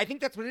I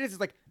think that's what it is. It's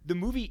like the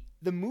movie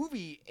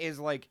is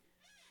like,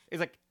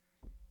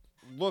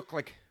 look,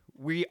 like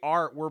we're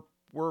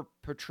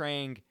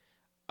portraying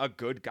a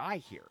good guy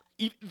here.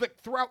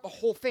 Like throughout the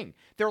whole thing,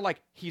 they're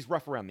like, he's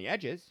rough around the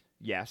edges,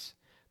 yes,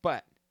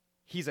 but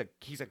he's a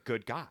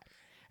good guy,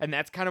 and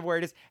that's kind of where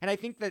it is. And I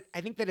think that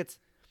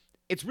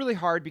it's really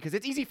hard because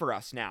it's easy for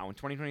us now in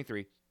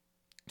 2023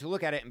 to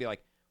look at it and be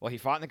like, well, he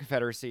fought in the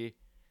Confederacy.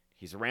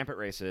 He's a rampant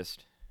racist.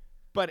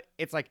 But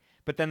it's like,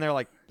 but then they're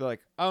like,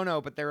 oh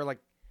no, but they were like,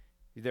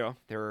 there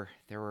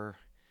were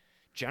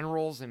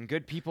generals and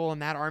good people in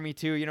that army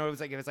too. You know, it was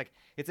like,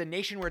 it's a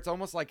nation where it's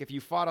almost like if you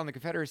fought on the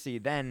Confederacy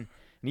then,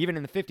 and even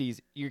in the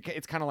 50s,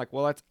 it's kind of like,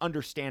 well, that's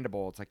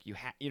understandable. It's like you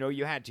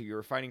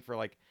were fighting for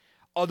like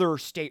other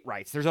state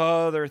rights. There's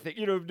other things,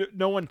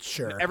 no one,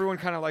 everyone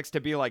kind of likes to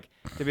be like,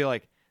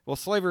 well,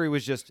 slavery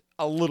was just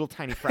a little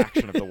tiny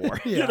fraction of the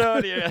war. You know,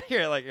 and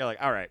you're like,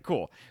 all right,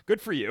 cool,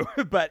 good for you.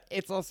 But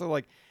it's also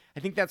like, I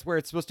think that's where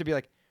it's supposed to be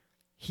like,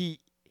 he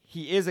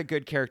is a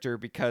good character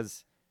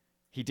because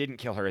he didn't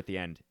kill her at the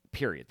end.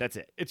 Period. That's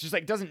it. It's just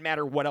like, doesn't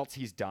matter what else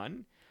he's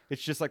done.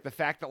 It's just like the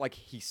fact that like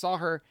he saw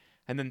her,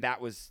 and then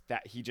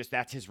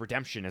that's his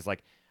redemption. Is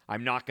like,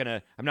 I'm not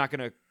gonna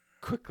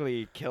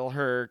quickly kill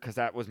her because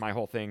that was my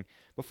whole thing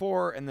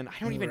before. And then I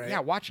don't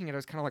even watching it, I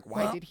was kind of like,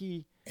 why did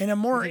he? In a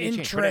more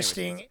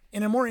interesting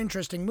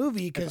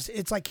movie, because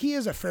it's like he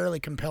is a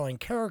fairly compelling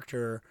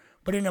character,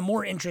 but in a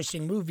more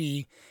interesting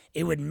movie,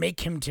 it would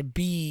make him to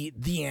be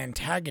the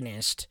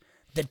antagonist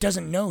that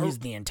doesn't know he's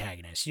the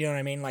antagonist. You know what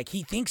I mean? Like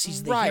he thinks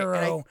he's the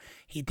hero.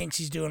 He thinks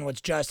he's doing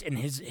what's just, and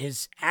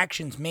his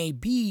actions may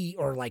be,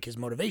 or like his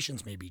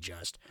motivations may be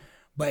just,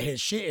 but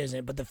his shit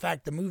isn't. But the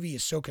fact the movie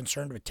is so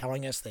concerned with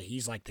telling us that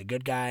he's like the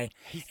good guy.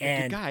 He's the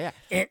good guy, yeah.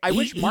 And I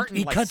wish Martin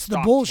he like, cuts the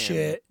stopped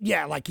bullshit. him.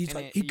 Yeah, like he's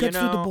like he cuts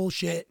through the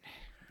bullshit.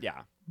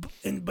 Yeah.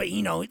 But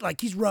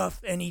like he's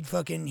rough, and he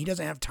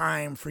doesn't have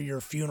time for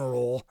your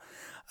funeral,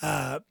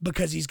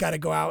 because he's got to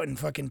go out and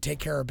fucking take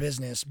care of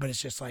business. But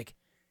it's just like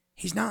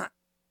he's not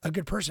a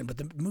good person. But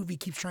the movie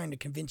keeps trying to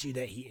convince you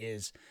that he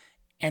is,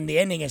 and the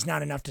ending is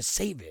not enough to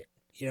save it.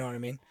 You know what I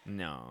mean?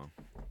 No.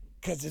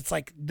 Because it's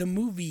like the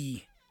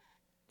movie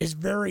is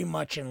very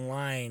much in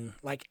line.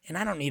 Like, and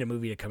I don't need a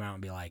movie to come out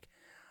and be like,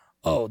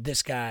 oh,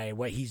 this guy,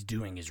 what he's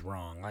doing is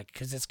wrong. Like,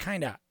 because it's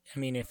kind of, I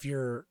mean, if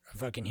you're a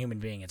fucking human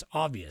being, it's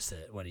obvious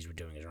that what he's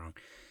doing is wrong.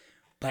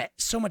 But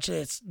so much of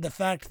it's the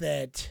fact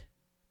that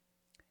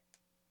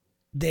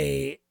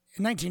in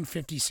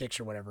 1956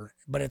 or whatever,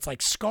 but it's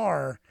like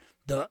Scar,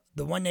 the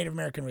one Native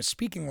American was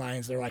speaking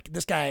lines. They're like,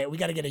 this guy, we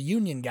got to get a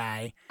Union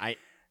guy.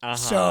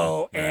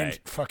 And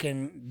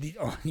fucking,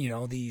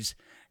 these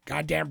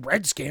goddamn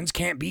Redskins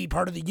can't be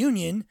part of the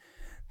Union.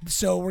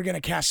 So we're going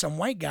to cast some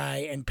white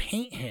guy and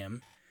paint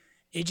him.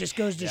 It just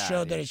goes to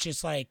show that it's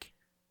just like,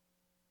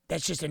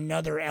 that's just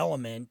another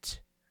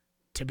element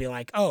to be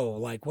like, oh,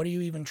 like, what are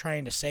you even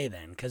trying to say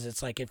then? Because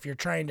it's like, if you're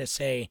trying to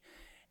say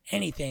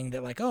anything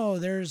that like, oh,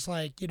 there's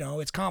like,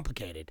 it's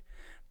complicated.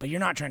 But you're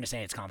not trying to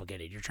say it's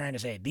complicated. You're trying to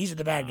say these are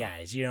the bad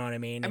guys. You know what I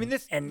mean? I mean,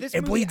 this movie,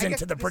 bleeds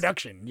into the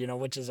production,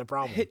 which is a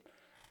problem.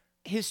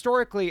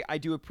 Historically, I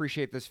do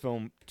appreciate this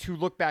film to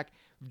look back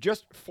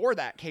just for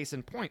that case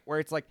in point, where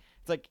it's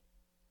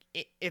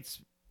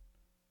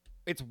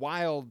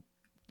wild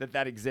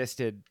that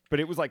existed, but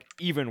it was like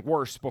even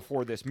worse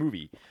before this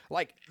movie.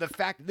 Like the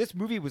fact this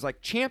movie was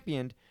like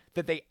championed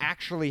that they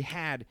actually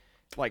had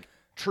like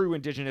true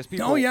indigenous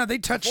people. Oh yeah, they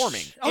touched.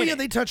 performing Oh in yeah, it.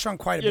 they touched on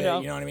quite a bit. know?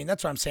 You know what I mean?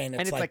 That's what I'm saying.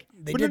 And it's like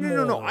they but did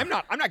no. more. I'm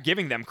not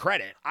giving them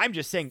credit. I'm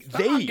just saying I'll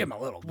they give 'em a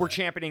little were bit.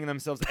 championing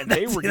themselves, and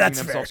they were giving that's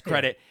themselves fair,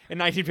 credit in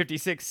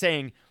 1956,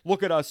 saying,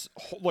 "Look at us,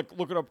 look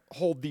at us,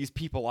 hold these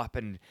people up,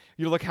 and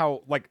look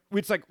how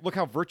look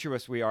how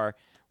virtuous we are."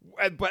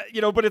 But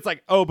but it's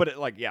like, oh, but it,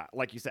 like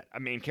you said, a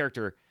main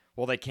character.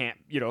 Well, they can't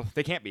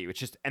be. It's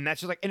just, and that's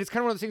just like, and it's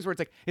kind of one of those things where it's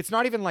like, it's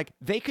not even like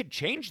they could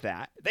change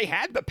that. They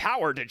had the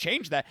power to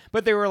change that,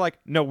 but they were like,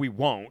 no, we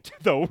won't,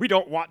 though we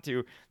don't want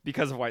to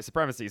because of white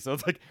supremacy. So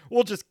it's like,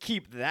 we'll just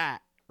keep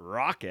that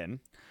rocking.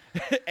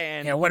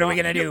 And what are we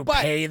gonna do?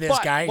 Pay this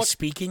guy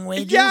speaking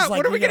wages? Yeah, like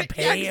what are we gonna gonna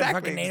pay a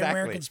fucking Native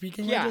American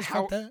speaking wages?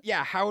 How, Fuck that.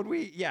 yeah, how would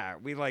we? Yeah,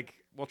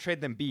 we'll trade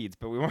them beads,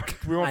 but we won't I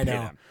pay know,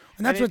 them.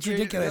 and that's what's you're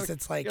ridiculous. like-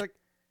 It's like, you're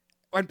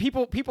and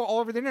people all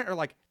over the internet are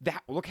like,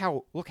 that. Look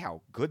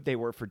how good they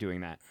were for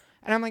doing that.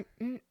 And I'm like,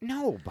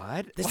 no,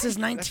 bud. this Like, is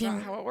that's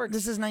not how it works.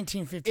 This is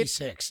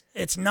 1956.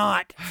 It's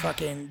not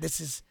fucking.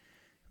 This is,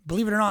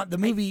 believe it or not, the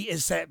movie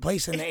is set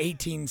place in the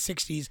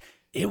 1860s.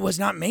 It was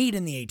not made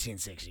in the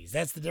 1860s.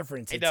 That's the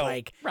difference. It's know,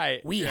 like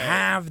right, we right.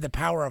 have the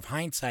power of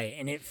hindsight,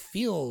 and it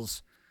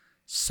feels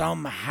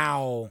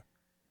somehow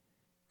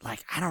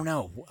like, I don't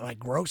know, like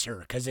grosser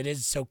because it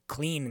is so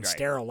clean and Right.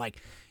 sterile. Like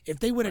if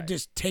they would have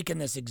just taken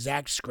this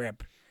exact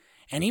script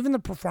and even the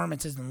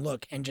performances and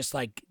look and just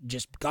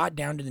got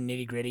down to the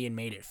nitty gritty and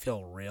made it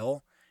feel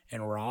real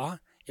and raw,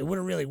 it would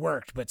have really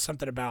worked. But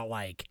something about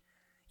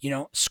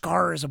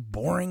Scar is a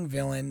boring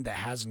villain that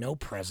has no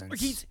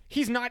presence.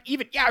 He's not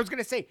even. Yeah, I was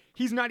gonna say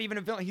he's not even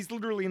a villain. He's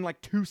literally in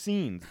like 2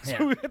 scenes. So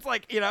Yeah. it's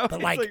like But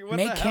it's like, what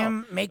make the hell?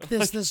 him make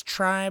this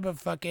tribe of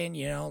fucking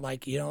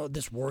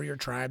this warrior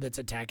tribe that's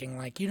attacking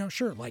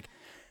sure, like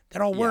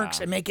that all works,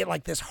 Yeah. and make it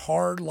like this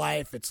hard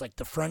life. It's like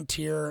the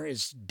frontier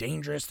is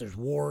dangerous. There's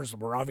wars.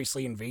 We're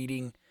obviously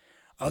invading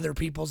other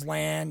people's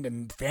land,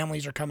 and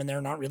families are coming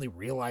there, not really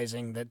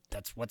realizing that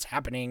that's what's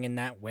happening in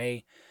that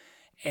way,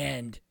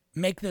 and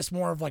make this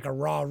more of like a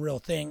raw, real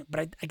thing.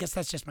 But I guess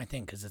that's just my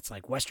thing because it's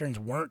like Westerns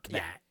weren't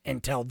that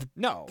until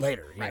No,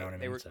 later. You right. know what I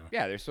They mean? were, So.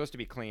 yeah, they're supposed to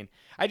be clean.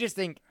 I just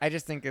think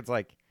it's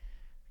like,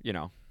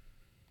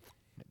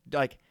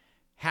 like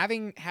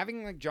having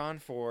like John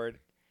Ford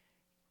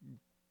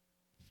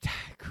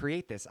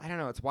create this. I don't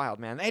know. It's wild,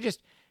 man.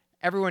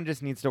 Everyone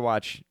just needs to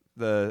watch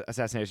the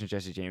Assassination of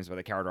Jesse James by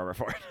the coward Robert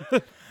Ford.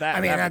 I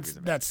mean, that movie's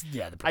that's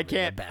I the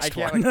can't. best I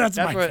can't. one. Like, that's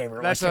my what,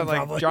 favorite. That's Western,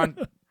 what, like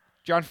probably.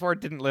 John Ford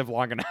didn't live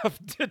long enough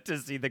to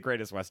see the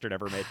greatest Western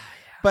ever made.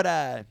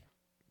 But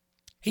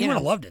He would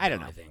have loved it. I don't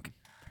though, know. I think.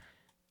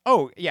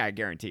 Oh yeah,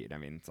 guaranteed. I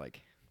mean, it's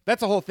like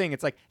that's the whole thing.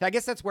 It's like I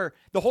guess that's where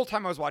the whole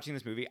time I was watching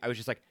this movie, I was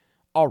just like,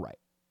 all right,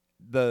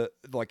 the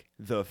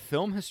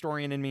film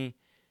historian in me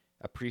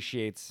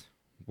appreciates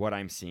what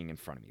I'm seeing in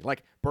front of me.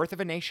 Like Birth of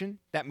a Nation,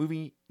 that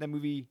movie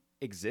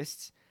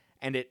exists,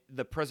 and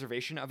the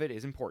preservation of it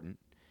is important.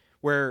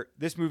 Where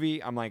this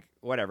movie, I'm like,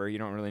 whatever, you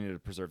don't really need to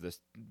preserve this,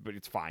 but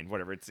it's fine,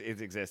 whatever. It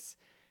exists,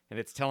 and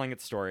it's telling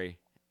its story.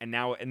 And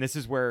this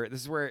is where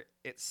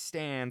it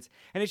stands.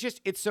 And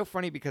it's so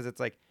funny because it's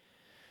like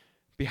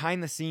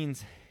behind the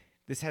scenes,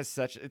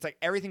 it's like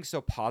everything's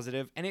so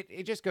positive, and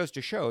it just goes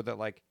to show that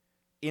like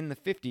in the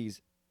 50s,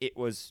 it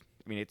was.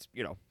 I mean, it's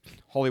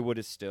Hollywood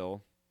is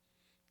still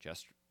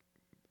just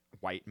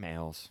white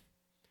males.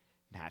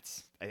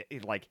 That's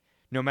like.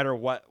 No matter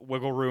what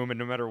wiggle room and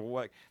no matter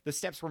what the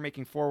steps we're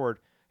making forward,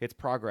 it's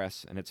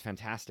progress and it's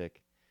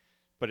fantastic.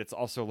 But it's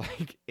also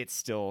like it's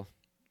still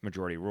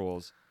majority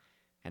rules.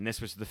 And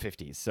this was the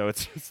 50s. So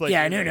it's like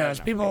Yeah, who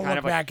knows? People kind look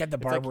of like- back at the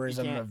it's like you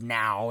barbarism can't- of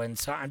now, and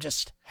so I'm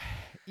just.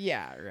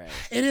 Yeah, right.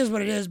 It is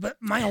what it is, but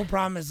my whole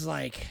problem is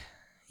like,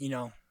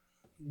 the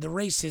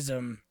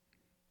racism.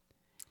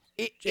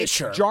 It's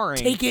sure, jarring.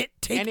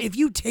 If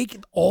you take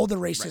all the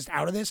racist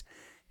out of this,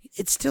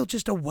 it's still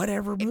just a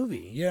whatever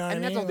movie. You know what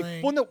And I that's mean? all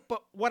the, well, no,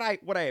 but what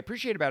I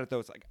appreciate about it though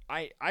is like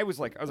I was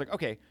like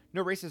okay,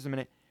 no racism in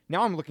it.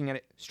 Now I'm looking at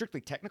it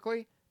strictly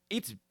technically.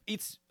 It's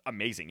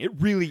amazing. It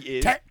really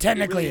is.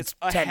 Technically, it's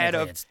it's ahead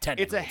of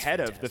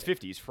fantastic. the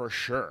 50s for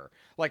sure.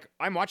 Like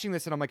I'm watching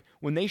this and I'm like,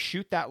 when they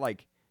shoot that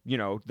like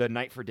the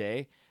night for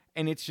day,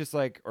 and it's just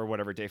like or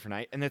whatever day for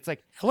night, and it's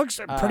like It looks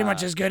pretty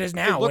much as good as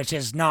now, which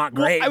is not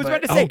well, great. I was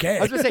but about to say, okay.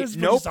 I was going to It's say,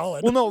 pretty Nope.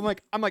 solid. Well, no,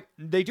 I'm like,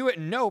 they do it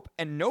in Nope,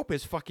 and Nope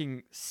is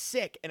fucking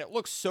sick, and it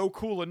looks so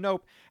cool in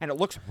Nope, and it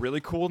looks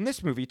really cool in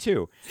this movie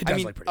too. It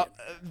does look pretty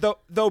good.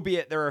 Though be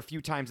it, there are a few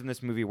times in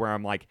this movie where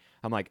I'm like,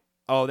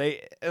 oh,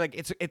 they like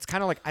it's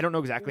kind of like I don't know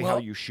exactly how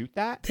Well, you shoot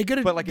that. they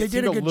but like they it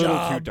did seemed a good little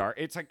too job. dark.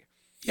 It's like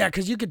Yeah,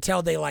 because you could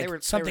tell they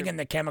were- something in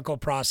the chemical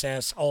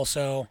process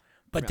also,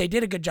 but they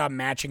did a good job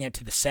matching it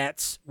to the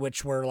sets,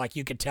 which were like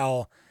you could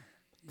tell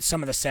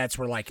some of the sets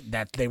were like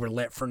that they were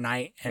lit for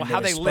night and Well, how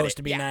it was they lit supposed it,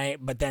 to be yeah. night,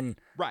 but then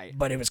Right.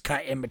 but it was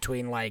cut in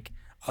between like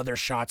other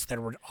shots that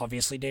were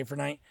obviously day for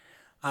night,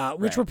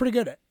 which Right. were pretty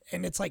good at.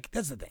 And it's like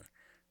that's the thing.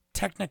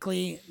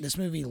 Technically, this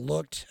movie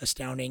looked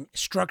astounding,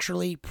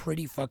 structurally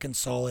pretty fucking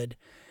solid,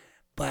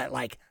 but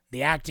like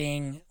the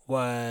acting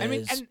was I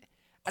mean, and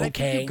I think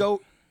okay.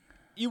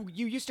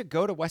 you used to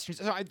go to westerns.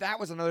 So that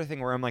was another thing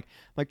where I'm like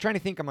trying to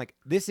think. I'm like,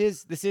 this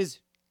is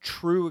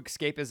true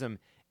escapism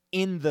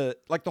in the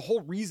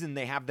whole reason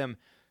they have them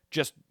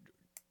just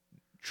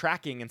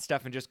tracking and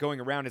stuff and just going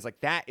around is like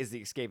that is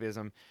the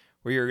escapism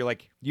where you're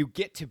like you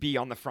get to be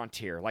on the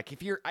frontier. Like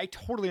I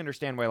totally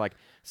understand why like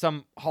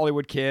some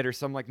Hollywood kid or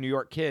some like New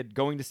York kid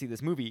going to see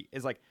this movie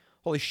is like,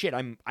 holy shit,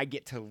 I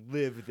get to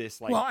live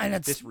this like and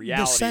it's this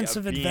reality. The sense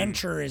of being,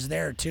 adventure is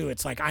there too.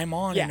 It's like I'm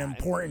on an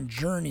important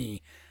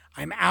journey.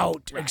 I'm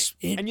out and it's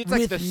with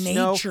like the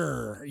snow,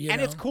 nature,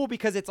 it's cool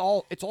because it's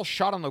all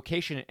shot on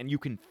location, and you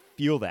can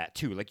feel that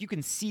too. Like you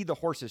can see the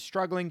horses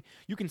struggling,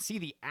 you can see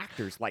the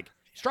actors like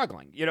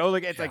struggling.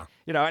 Like it's like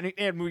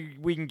and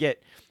we can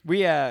get we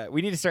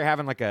need to start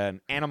having like an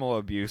animal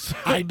abuse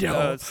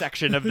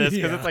section of this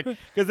because it's like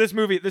because this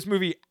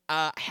movie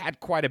had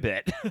quite a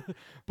bit,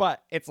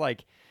 but it's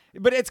like.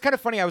 But it's kind of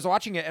funny. I was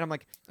watching it and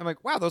I'm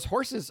like, wow, those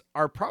horses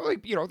are probably,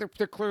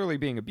 they're clearly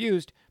being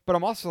abused. But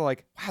I'm also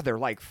like, wow, they're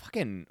like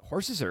fucking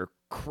horses are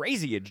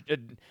crazy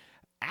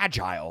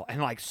agile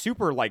and like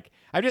super like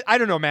I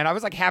don't know, man. I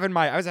was having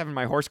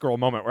my horse girl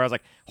moment where I was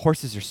like,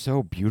 horses are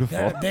so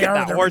beautiful. They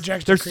are the horse.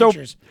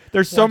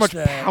 There's so much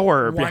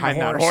power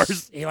behind that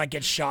horse. He like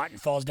gets shot and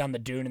falls down the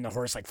dune, and the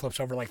horse like flips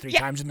over like 3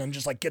 times, and then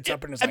just like gets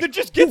up and is and like, then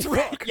just gets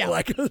right. Yeah,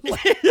 like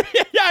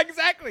yeah,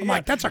 exactly. I'm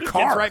like, that's a Just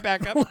car. gets right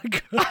back up.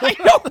 I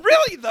know,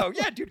 really though.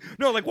 Yeah, dude.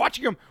 No, like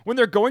watching them when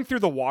they're going through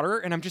the water,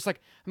 and I'm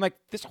like,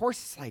 this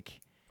horse is like.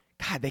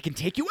 God, they can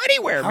take you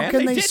anywhere, man. How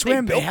can they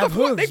swim? They have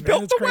hooves. They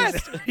built the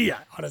West. Yeah,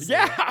 honestly.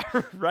 Yeah,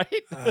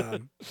 right.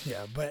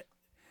 Yeah, but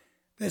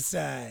this,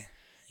 I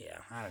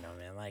don't know,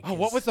 man. Like,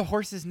 what was the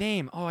horse's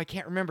name? Oh, I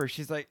can't remember.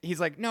 He's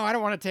like, no, I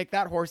don't want to take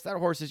that horse. That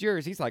horse is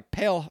yours. He's like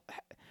pale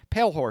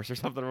horse or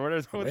something.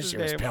 What's his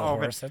name? Pale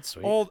horse. Man. That's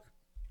sweet. Old.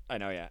 I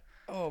know, yeah.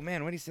 Oh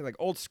man, what do you say? Like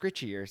Old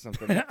Scritchy or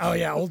something? Oh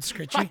yeah, Old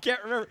Scritchy. I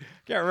can't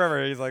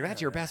remember. He's like, that's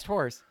your best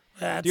horse.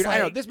 Dude, I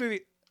know this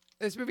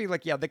movie.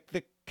 Like, yeah,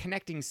 the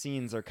connecting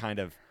scenes are kind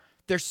of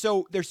they're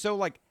so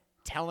like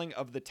telling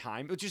of the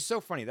time, which is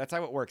so funny. That's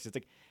how it works. It's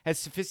like as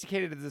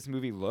sophisticated as this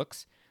movie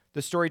looks,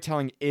 the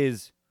storytelling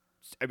is.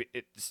 I mean,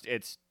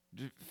 it's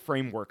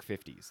framework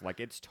 50s. Like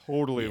it's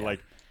totally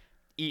like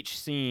each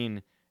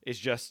scene is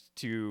just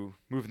to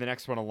move the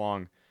next one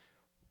along,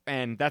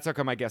 and that's how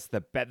come I guess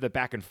the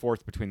back and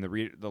forth between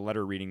the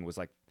letter reading was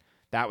like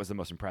that was the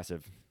most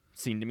impressive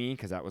scene to me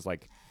because that was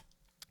like.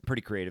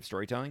 Pretty creative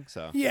storytelling,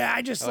 so yeah,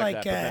 I just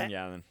like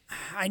then.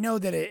 I know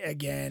that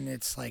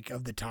it's like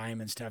of the time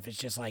and stuff. It's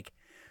just like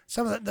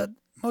some of the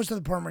most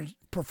of the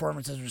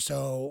performances are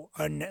so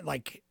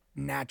like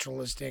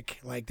naturalistic,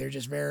 like they're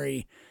just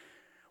very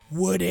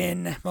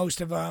wooden.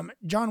 Most of them.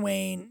 John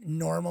Wayne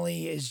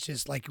normally is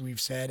just like we've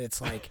said.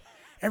 It's like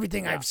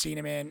everything I've seen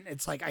him in.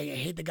 It's like I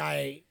hate the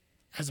guy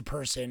as a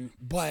person,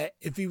 but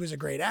if he was a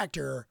great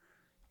actor,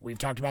 we've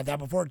talked about that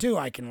before too.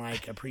 I can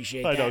like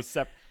appreciate that. I know,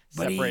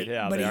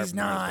 But he's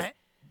not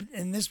beautiful.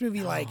 in this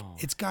movie. Like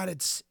he's got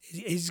its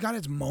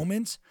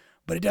moments,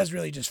 but it does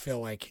really just feel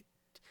like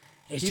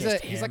he's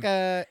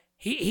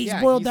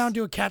boiled down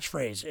to a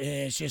catchphrase.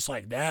 It's just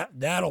like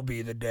that'll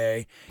be the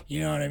day. You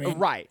know what I mean?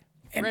 Right.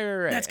 And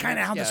right. That's kind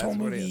of how this whole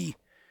movie.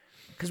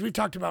 Because we've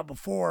talked about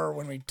before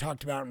when we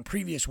talked about in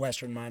previous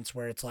Western months,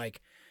 where it's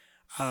like.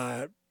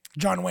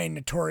 John Wayne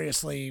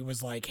notoriously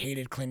was like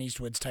hated Clint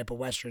Eastwood's type of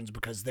Westerns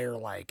because they're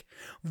like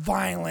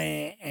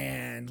violent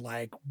and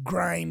like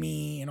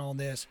grimy and all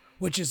this,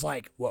 which is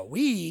like what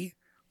we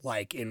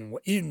like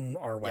in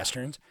our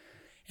Westerns.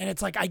 And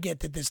it's like, I get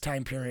that this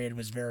time period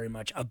was very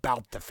much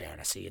about the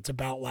fantasy. It's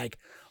about like,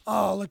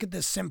 oh, look at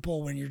this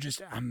simple when you're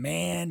just a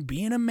man,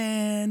 being a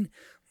man,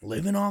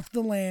 living off the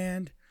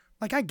land.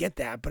 Like, I get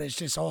that, but it's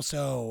just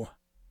also...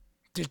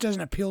 just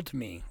doesn't appeal to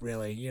me,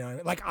 really. You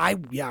know, like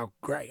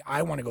great.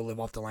 I want to go live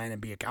off the land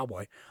and be a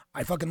cowboy.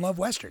 I fucking love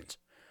Westerns.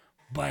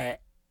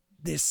 But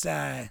this,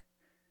 I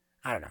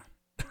don't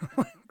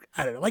know.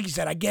 I don't know. Like you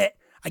said, I get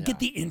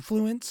the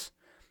influence,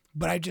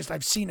 but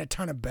I've seen a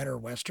ton of better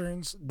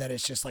Westerns that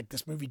it's just like,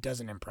 this movie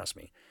doesn't impress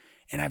me.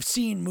 And I've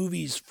seen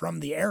movies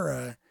from the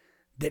era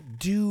that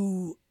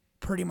do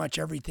pretty much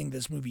everything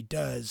this movie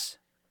does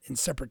in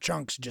separate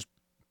chunks, just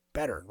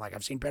better. Like,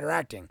 I've seen better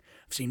acting.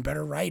 I've seen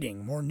better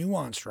writing, more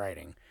nuanced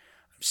writing.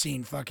 I've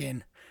seen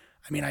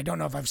I don't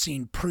know if I've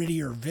seen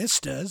prettier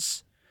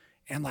vistas.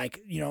 And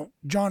like,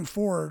 John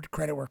Ford,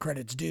 credit where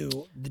credit's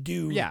due. The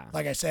dude,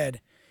 like I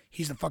said,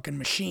 he's a fucking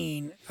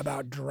machine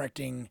about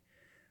directing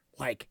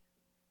like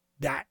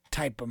that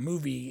type of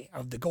movie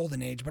of the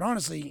golden age. But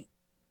honestly,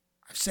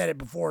 I've said it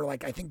before,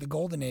 like I think the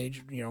golden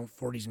age,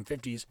 40s and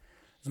 50s is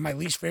my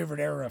least favorite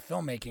era of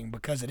filmmaking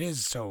because it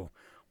is so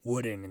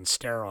wooden and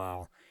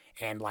sterile.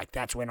 And like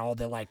that's when all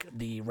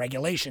the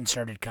regulations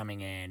started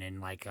coming in,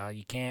 and like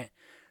you can't,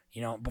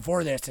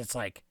 before this it's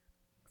like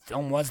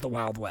film was the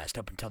Wild West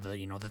up until the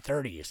the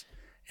 30s,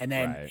 and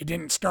then it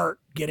didn't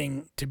start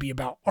getting to be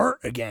about art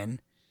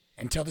again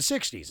until the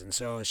 60s, and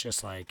so it's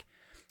just like,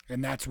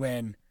 and that's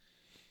when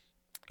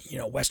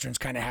Westerns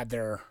kind of had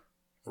their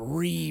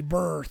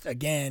rebirth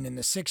again in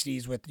the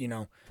 60s with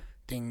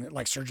thing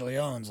like Sergio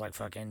Leone's, like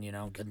fucking, you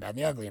know, Good, Bad, and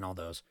the Ugly and all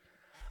those,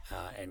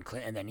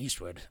 and then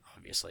Eastwood,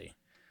 obviously.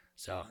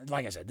 So,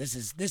 like I said, this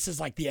is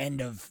like the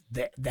end of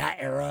that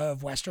era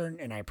of Western,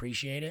 and I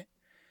appreciate it.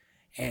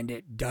 And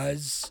it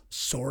does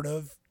sort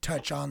of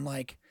touch on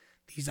like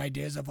these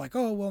ideas of like,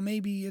 oh, well,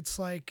 maybe it's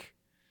like,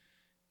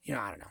 you know,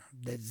 I don't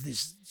know.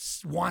 This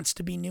wants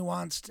to be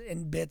nuanced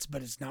in bits,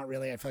 but it's not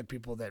really. I feel like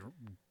people that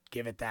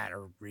give it that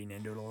are reading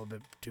into it a little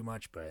bit too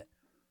much, but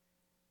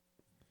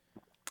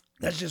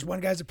that's just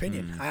one guy's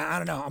opinion. I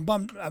don't know. I'm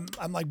bummed.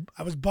 I'm like,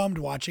 I was bummed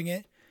watching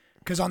it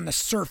because on the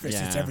surface,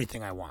 it's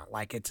everything I want.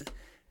 Like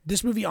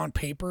this movie on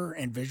paper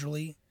and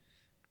visually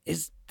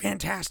is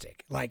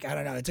fantastic. Like, I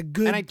don't know. It's a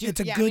good,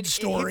 good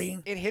story.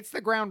 It hits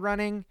the ground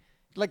running.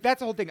 Like, that's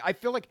the whole thing. I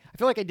feel like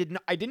I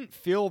didn't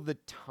feel the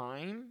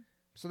time.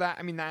 So that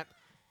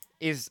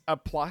is a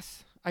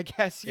plus, I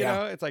guess, you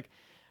know. It's like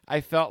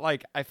I felt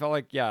like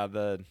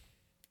the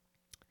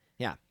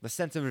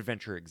sense of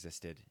adventure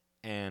existed,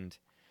 and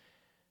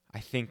I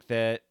think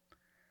that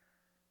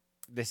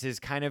this is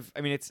kind of,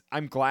 I mean,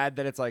 I'm glad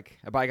that it's like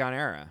a bygone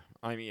era.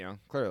 I mean, you know,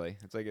 clearly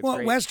it's like, it's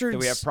great Westerns, that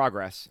we have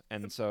progress,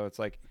 and so it's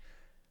like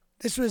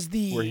this was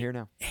the we're here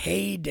now.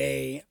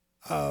 Heyday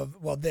of,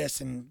 well,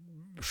 this and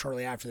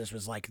shortly after this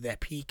was like the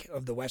peak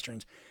of the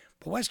Westerns.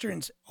 But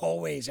Westerns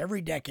always,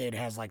 every decade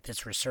has like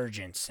this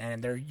resurgence,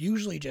 and they're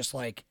usually just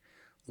like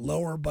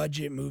lower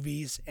budget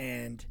movies,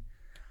 and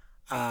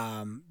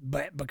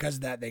but because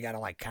of that, they got to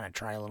like kind of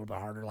try a little bit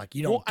harder. Like,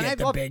 you don't get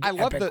the big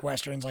epic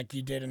Westerns like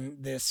you did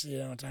in this, you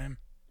know, time.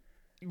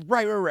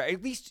 Right.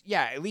 At least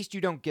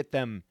you don't get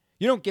them.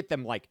 You don't get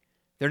them like,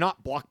 they're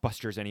not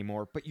blockbusters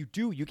anymore, but you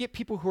get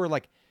people who are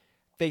like,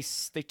 they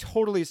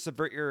totally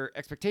subvert your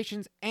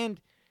expectations,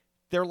 and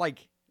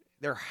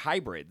they're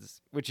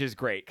hybrids, which is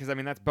great. Cause I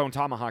mean, that's Bone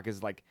Tomahawk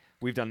is like,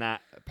 we've done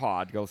that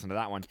pod. Go listen to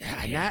that one.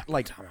 Yeah,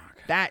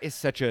 that is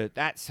such a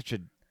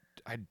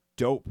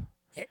dope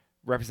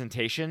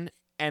representation.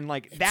 And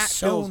like, that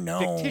so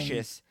feels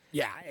fictitious.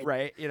 Yeah.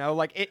 Right. You know,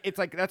 like it's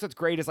like, that's what's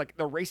great is like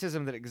the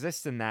racism that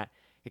exists in that.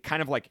 It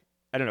kind of like,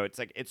 I don't know. It's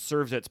like, it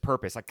serves its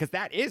purpose. Like, cause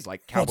that is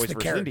like cowboys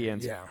versus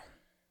Indians. Yeah.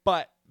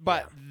 But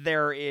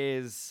there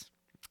is,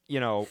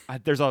 you know,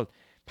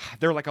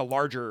 they're like a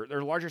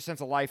larger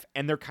sense of life,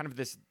 and they're kind of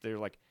they're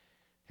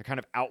kind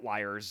of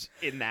outliers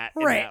in that.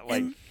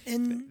 Right.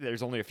 And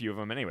there's only a few of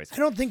them anyways. I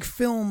don't think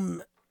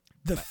film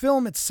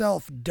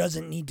itself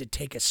doesn't need to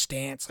take a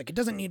stance. Like, it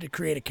doesn't need to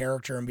create a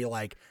character and be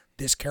like,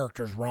 this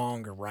character's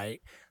wrong or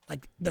right.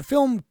 Like, the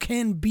film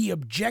can be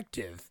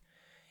objective,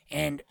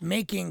 and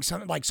making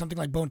something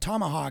like Bone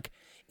Tomahawk,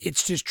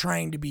 it's just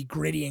trying to be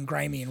gritty and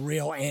grimy and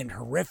real and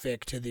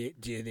horrific to the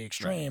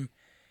extreme. Right.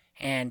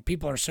 And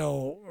people are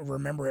so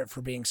remember it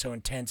for being so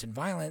intense and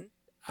violent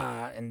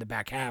in the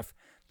back half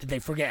that they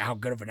forget how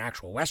good of an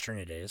actual Western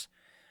it is.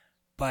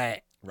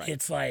 But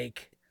It's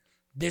like,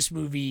 this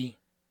movie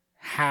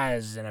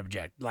has an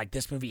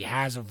this movie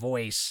has a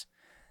voice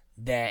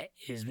that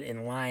is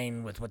in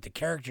line with what the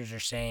characters are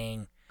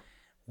saying,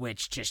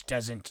 which just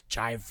doesn't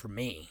jive for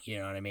me. You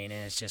know what I mean?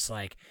 And it's just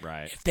like,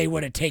 if they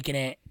would have taken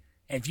it,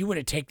 if you would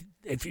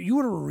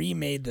have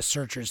remade The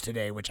Searchers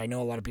today, which I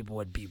know a lot of people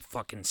would be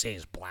fucking say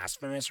is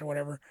blasphemous or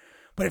whatever,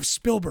 but if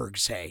Spielberg,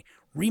 say,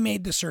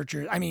 remade The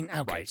Searchers, I mean,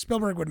 okay,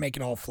 Spielberg would make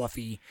it all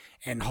fluffy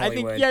and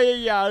Hollywood. I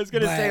think, yeah. I was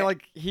gonna say,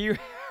 like,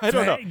 I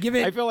don't know.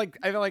 I feel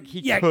like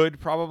he could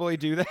probably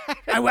do that.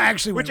 I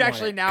actually would,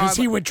 now, because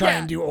he would try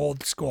and do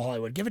old school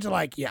Hollywood. Give it to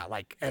like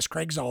S.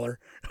 Craig Zoller,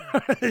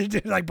 he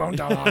did like Bone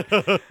Tomahawk.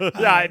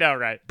 Yeah, I know,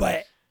 right?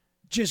 But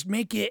just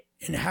make it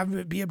and have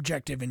it be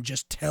objective and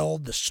just tell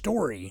the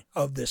story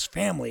of this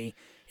family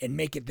and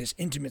make it this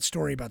intimate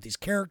story about these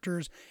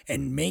characters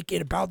and make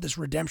it about this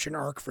redemption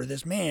arc for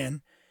this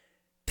man.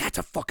 That's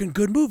a fucking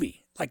good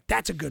movie. Like,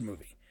 that's a good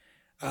movie.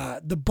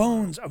 The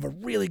bones of a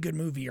really good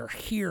movie are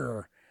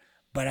here,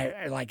 but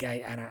I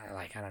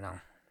don't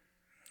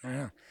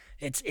know.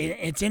 It's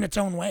in its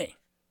own way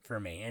for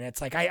me. And it's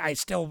like, I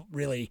still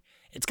really,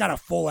 it's got a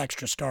full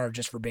extra star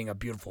just for being a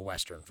beautiful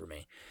Western for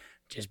me.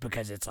 Just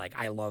because it's like,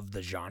 I love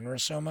the genre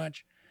so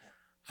much.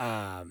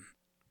 But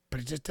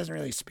it just doesn't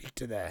really speak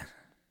to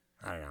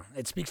I don't know.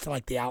 It speaks to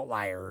like the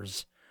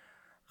outliers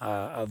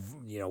of,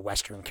 you know,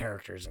 Western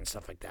characters and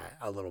stuff like that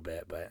a little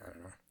bit, but I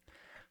don't know.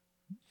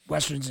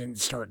 Westerns didn't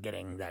start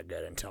getting that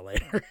good until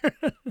later.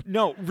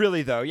 No,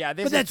 really though. Yeah,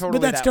 but that's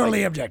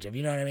totally objective.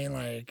 You know what I mean?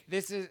 Like,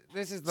 this is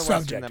the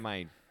Western that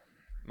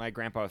my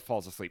grandpa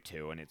falls asleep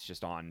to, and it's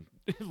just on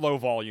low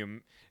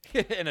volume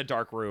in a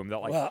dark room.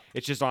 That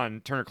it's just on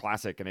Turner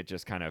Classic, and it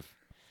just kind of.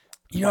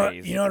 You know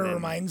what it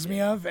reminds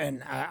me of,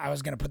 and I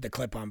was gonna put the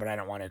clip on, but I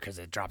don't want to because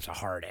it drops a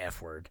hard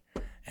F word,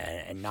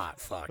 and not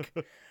fuck.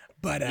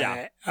 But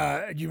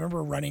do you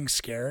remember Running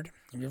Scared?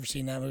 Have you ever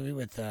seen that movie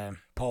with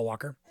Paul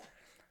Walker?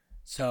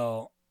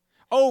 So.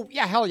 Oh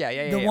yeah, hell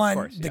yeah. The one, of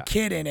course, the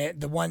kid in it,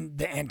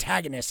 the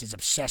antagonist is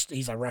obsessed.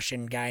 He's a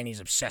Russian guy, and he's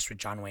obsessed with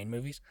John Wayne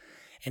movies,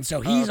 and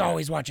so he's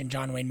always watching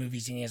John Wayne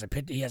movies, and he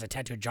has a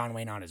tattoo of John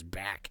Wayne on his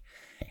back,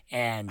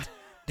 and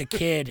the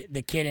kid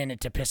in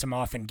it, to piss him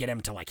off and get him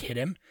to like hit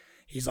him,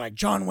 he's like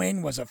John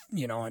Wayne was a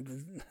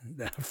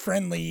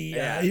friendly,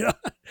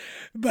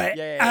 but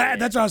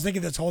that's what I was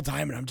thinking this whole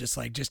time, and I'm just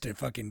like, just to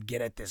fucking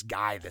get at this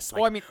guy, this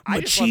like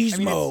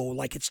machismo,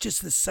 like it's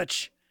just this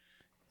such,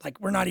 like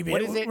we're not even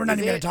going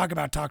to talk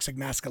about toxic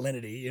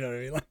masculinity, you know what I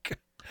mean? Like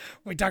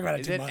we talk about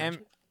it too much.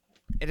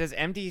 Does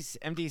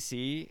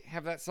MDC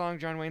have that song,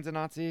 John Wayne's a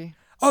Nazi?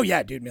 Oh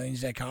yeah, dude, Millions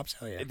of Dead Cops.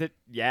 Hell yeah.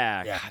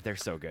 Yeah. God, they're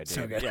so good. Dude.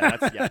 So good.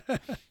 Yeah,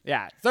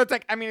 yeah. So it's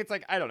like, I mean, it's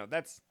like, I don't know.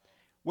 That's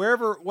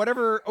whatever.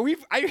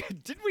 I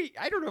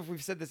don't know if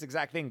we've said this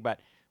exact thing, but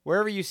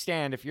wherever you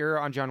stand, if you're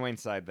on John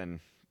Wayne's side, then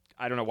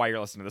I don't know why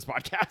you're listening to this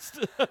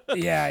podcast.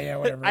 yeah,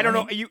 whatever. I don't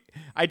know.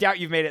 I doubt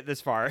you've made it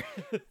this far.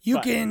 You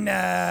can,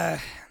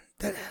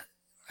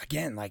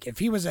 again, like if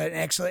he was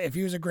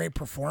a great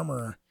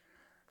performer,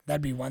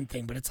 that'd be one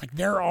thing. But it's like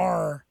there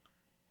are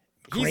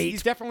great.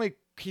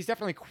 He's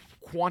definitely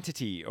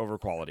quantity over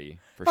quality.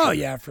 For sure. Oh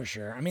yeah, for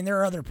sure. I mean, there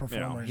are other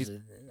performers.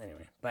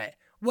 Anyway, but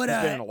what? He's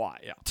been in a lot.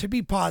 Yeah. To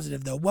be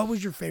positive though, what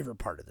was your favorite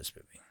part of this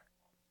movie?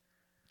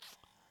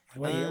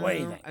 What do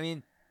you think? I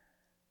mean,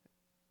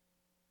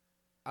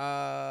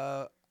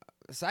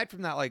 aside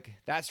from that, like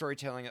that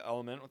storytelling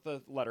element with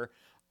the letter,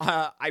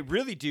 I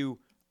really do.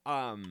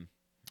 I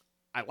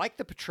like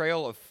the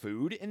portrayal of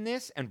food in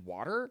this and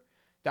water.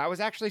 That was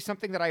actually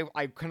something that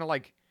I kind of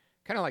like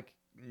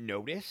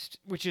noticed,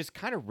 which is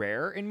kind of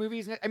rare in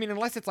movies. I mean,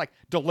 unless it's like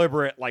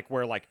deliberate, like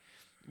where in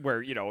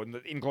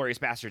the Inglourious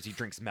Bastards he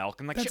drinks milk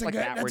and like that's shit like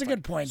that. That's a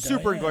good point.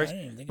 Super yeah,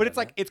 Inglourious, but it's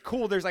like it's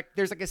cool. There's like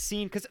a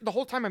scene because the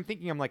whole time I'm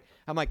thinking I'm like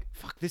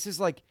fuck, this is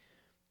like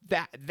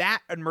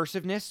that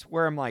immersiveness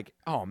where I'm like,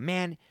 oh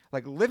man,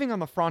 like living on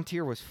the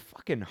frontier was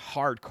fucking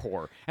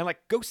hardcore. And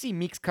like go see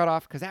Meek's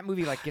Cutoff because that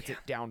movie like gets it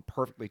down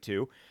perfectly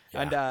too.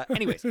 Yeah. And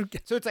anyways,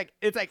 so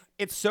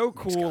it's so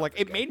cool. Like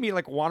it made me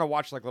like want to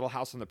watch like Little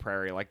House on the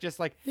Prairie. Like just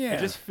like I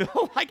just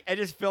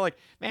feel like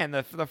man,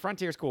 the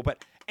frontier is cool.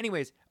 But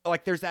anyways,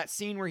 like there's that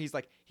scene where he's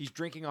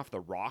drinking off the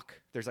rock.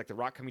 There's like the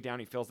rock coming down.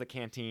 He fills the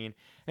canteen,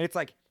 and it's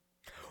like.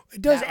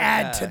 It does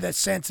add to the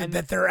sense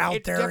that they're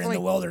out there in the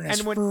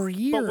wilderness for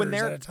years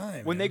at a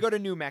time. When they go to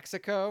New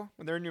Mexico,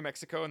 when they're in New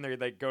Mexico and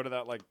they go to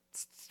that like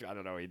I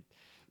don't know,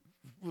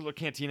 little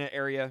cantina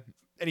area,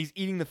 and he's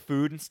eating the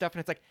food and stuff, and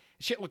it's like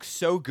shit looks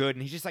so good,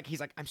 and he's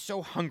like I'm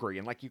so hungry,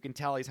 and like you can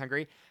tell he's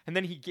hungry, and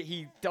then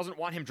he doesn't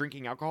want him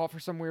drinking alcohol for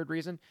some weird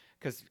reason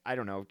because I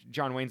don't know,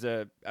 John Wayne's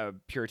a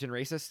Puritan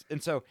racist,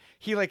 and so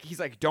he's like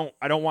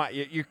I don't want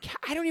you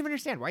I don't even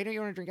understand why don't you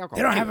want to drink alcohol.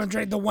 They don't have him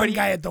drink. The one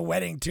guy at the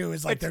wedding too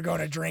is like they're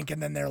going to drink,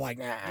 and then they're like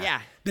nah.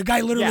 Yeah, the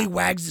guy literally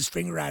wags his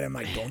finger at him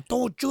like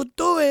don't you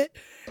do it.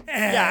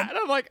 And and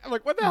I'm like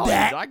what the hell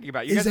are you talking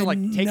about? You guys are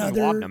like taking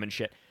laudanum and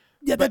shit.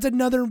 Yeah, that's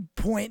another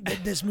point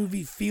that this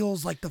movie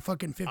feels like the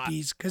fucking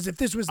 50s. Because if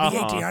this was the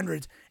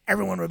 1800s,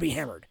 everyone would be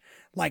hammered.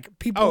 Like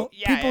people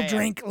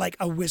drink like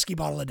a whiskey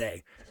bottle a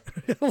day.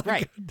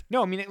 Right.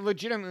 No, I mean it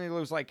legitimately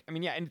was like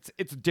and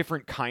it's a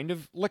different kind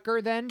of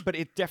liquor then, but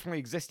it definitely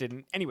existed.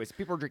 And anyways,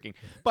 people are drinking.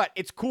 But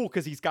it's cool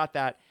because he's got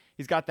that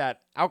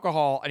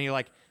alcohol and he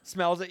like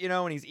smells it,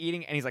 and he's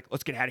eating and he's like,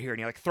 let's get out of here. And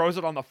he like throws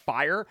it on the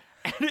fire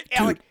and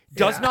it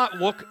does not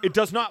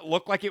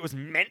look like it was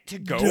meant to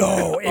go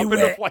up in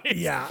the flames.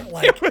 Yeah.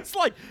 It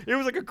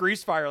was like a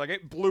grease fire. Like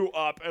it blew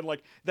up and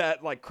like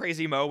that like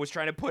Crazy Mo was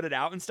trying to put it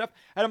out and stuff.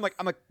 And I'm like,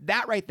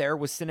 that right there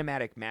was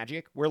cinematic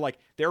magic where like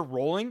they're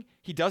rolling,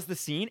 he does the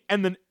scene,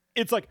 and then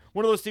it's like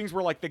one of those things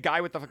where like the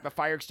guy with the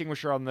fire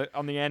extinguisher on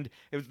the end,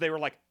 they were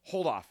like,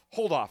 hold off,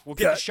 we'll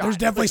get the shot. There's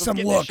definitely some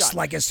looks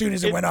like as soon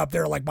as it went up,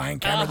 they're like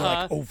behind camera, they're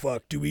like, oh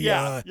fuck, do we?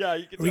 Are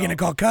we gonna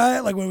call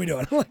cut? Like what are we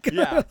doing?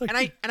 Yeah,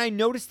 and I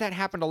noticed that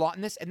happened a lot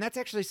in this, and that's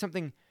actually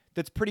something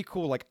that's pretty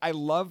cool. Like I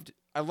loved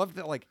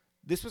that like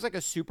this was like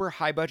a super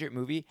high budget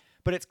movie,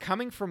 but it's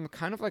coming from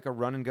kind of like a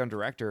run and gun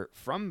director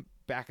from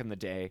back in the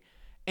day,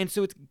 and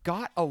so it's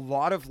got a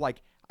lot of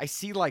like I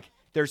see like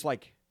there's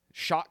like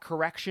shot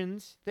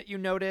corrections that you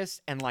notice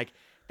and like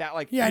that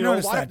like I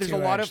noticed that there's too, a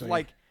lot actually. of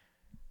like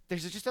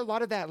there's just a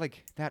lot of that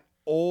like that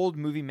old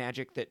movie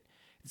magic that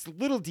it's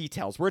little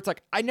details where it's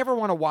like I never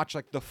want to watch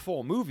like the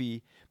full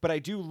movie, but I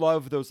do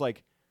love those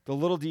like the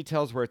little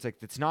details where it's like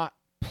it's not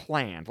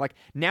planned. Like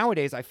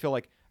nowadays I feel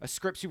like a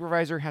script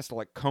supervisor has to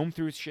like comb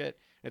through shit.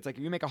 It's like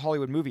if you make a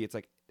Hollywood movie, it's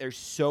like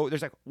there's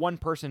like one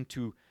person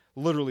to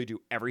literally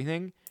do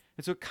everything,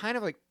 and so it kind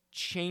of like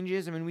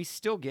changes. I mean, we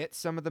still get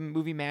some of the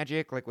movie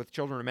magic, like with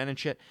Children of Men and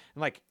shit.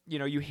 And like,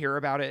 you hear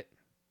about it,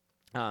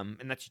 and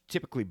that's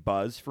typically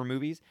buzz for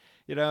movies.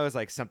 It's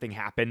like something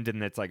happened,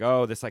 and it's like,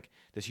 oh, this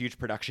huge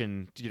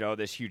production,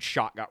 this huge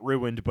shot got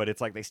ruined, but it's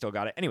like they still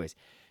got it. Anyways,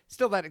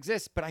 still that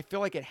exists, but I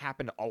feel like it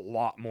happened a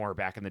lot more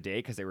back in the day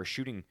because they were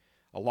shooting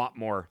a lot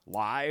more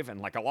live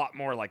and like a lot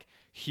more like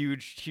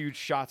huge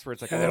shots where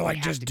it's like they're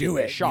like just do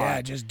it. Shot.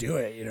 Yeah, just do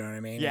it. You know what I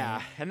mean?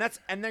 Yeah, and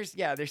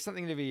there's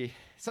something to be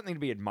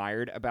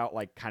admired about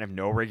like kind of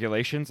no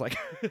regulations. Like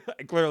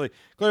clearly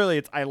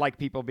it's I like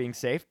people being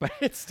safe, but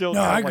it's still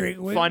I kind of, agree.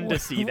 like, fun to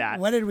see that.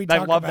 What did we I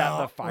talk love about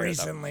that, the fire,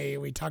 recently?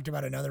 though. We talked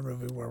about another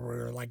movie where we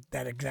were like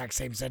that exact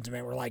same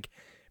sentiment. We're like,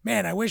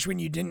 man, I wish when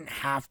you didn't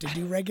have to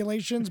do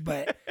regulations,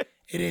 but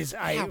It is.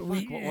 What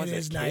was it it?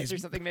 is Kids nice. or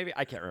something? Maybe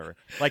I can't remember.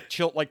 Like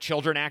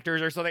children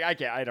actors or something. I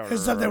don't. It's remember.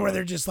 something where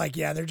they're just like,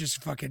 yeah, they're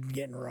just fucking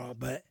getting raw.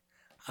 But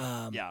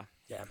Yeah.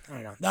 yeah,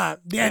 I don't know.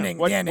 The ending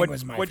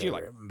was my what'd you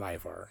favorite by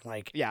far.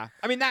 Like, Yeah.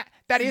 I mean that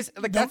is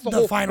like that's the the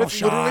whole final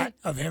that's literally shot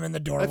of him in the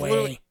literally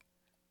doorway.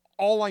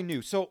 all I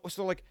knew. So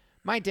like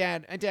my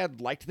dad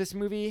liked this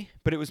movie,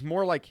 but it was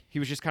more like he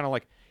was just kind of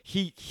like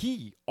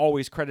he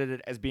always credited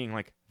it as being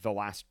like the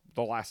last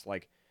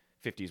like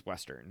 50s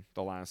western,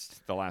 the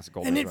last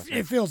golden And age western.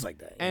 it feels like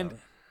that. And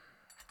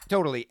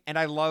totally. And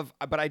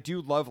I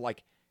do love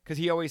like because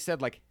he always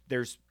said like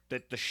there's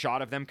the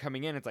shot of them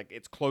coming in. It's like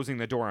it's closing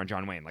the door on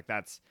John Wayne. Like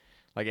that's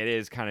like it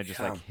is kind of just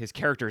like his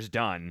character's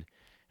done.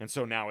 And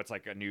so now it's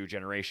like a new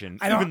generation.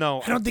 I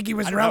don't think he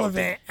was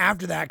relevant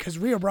after that because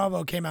Rio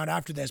Bravo came out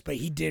after this, but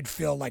he did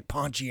feel like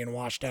paunchy and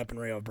washed up in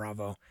Rio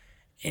Bravo.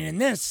 And in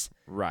this,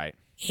 right,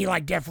 he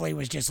like definitely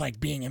was just like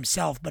being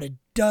himself, but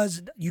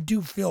you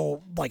do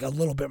feel like a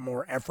little bit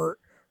more effort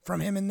from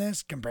him in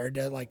this compared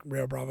to like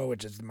Rio Bravo,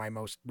 which is my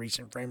most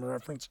recent frame of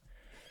reference.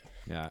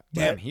 yeah.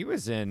 Damn,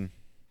 he's in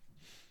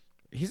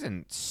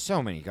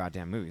so many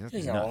goddamn movies. That's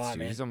He's in nuts, a lot, dude.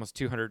 man. He's almost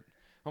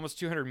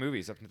 200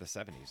 movies up into the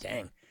 70s.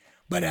 Dang.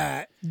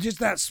 But just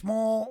that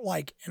small,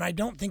 like, and I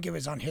don't think it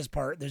was on his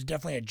part. There's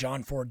definitely a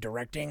John Ford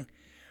directing,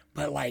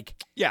 but like,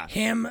 Yeah.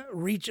 him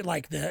reach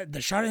like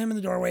the shot of him in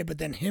the doorway, but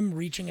then him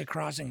reaching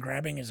across and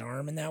grabbing his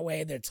arm in that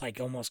way. That's like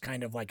almost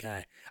kind of like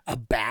a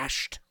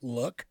abashed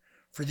look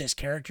for this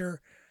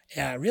character.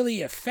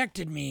 Really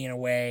affected me in a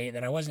way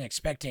that I wasn't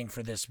expecting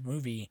for this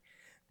movie.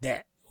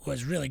 That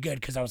was really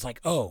good because I was like,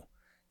 oh,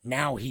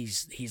 now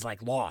he's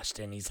like lost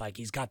and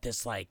he's got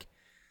this like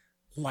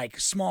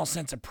small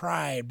sense of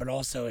pride, but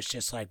also it's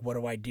just like, what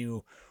do I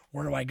do?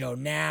 Where do I go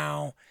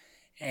now?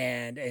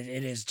 And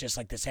it is just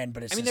like this end,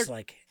 but it's just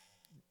like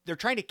they're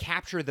trying to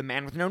capture the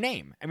man with no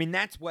name. I mean,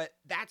 that's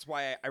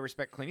why I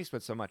respect Clint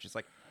Eastwood so much. It's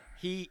like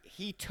he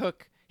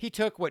took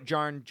what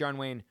John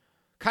Wayne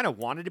kind of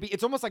wanted to be.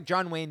 It's almost like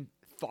John Wayne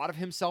thought of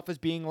himself as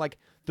being like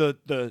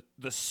the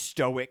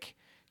stoic,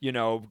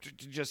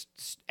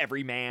 just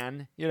every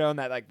man, and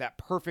that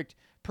perfect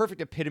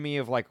epitome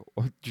of like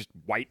just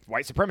white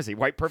supremacy,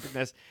 white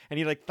perfectness. And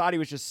he like thought he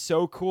was just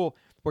so cool.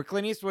 Where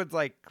Clint Eastwood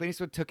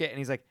took it and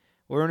he's like,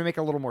 well, we're going to make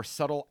it a little more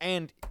subtle.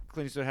 And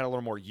Clint Eastwood had a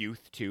little more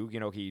youth too.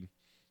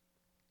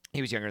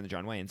 He was younger than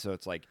John Wayne. So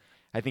it's like,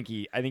 I think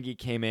he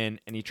came in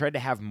and he tried to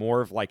have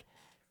more of like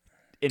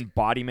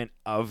embodiment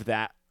of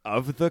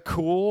the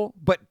cool,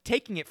 but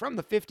taking it from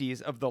the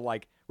 50s of the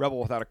like Rebel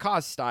Without a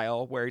Cause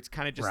style, where it's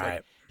kind of just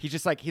right.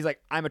 like, he's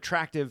like, I'm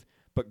attractive,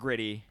 but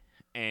gritty.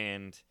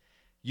 And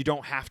you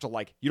don't have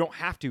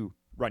to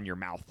run your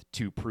mouth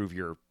to prove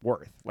your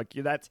worth. Like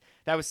that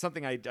was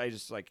something I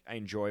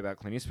enjoy about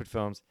Clint Eastwood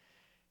films.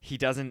 He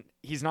doesn't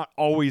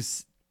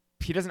always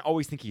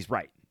think he's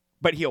right,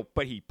 but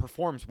he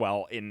performs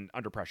well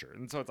under pressure.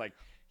 And so it's like,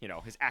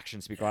 his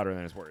actions speak louder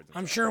than his words.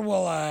 I'm sure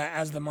we'll,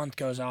 as the month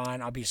goes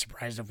on, I'll be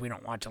surprised if we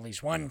don't watch at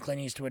least one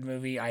Clint Eastwood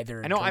movie,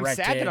 either I know, I'm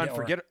sad that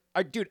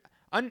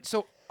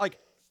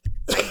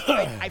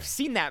I've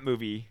seen that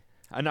movie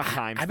enough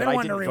times. I've been that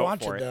wanting to I didn't vote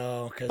rewatch for it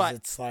though, because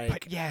it's like,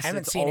 but yes, I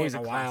haven't it's seen it always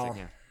in a classic,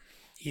 while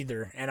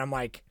either. And I'm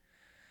like,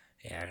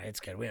 yeah, it's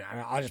good.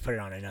 I'll just put it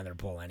on another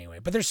poll anyway.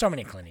 But there's so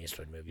many Clint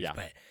Eastwood movies. Yeah.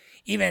 But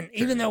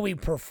even though we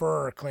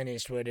prefer Clint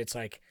Eastwood, it's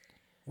like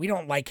we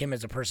don't like him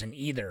as a person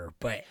either.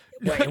 But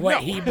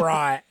what he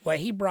brought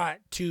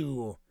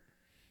to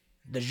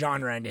the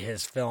genre into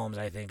his films,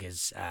 I think,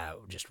 is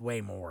just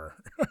way more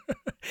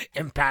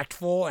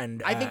impactful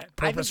and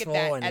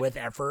purposeful and with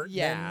effort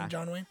than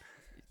John Wayne.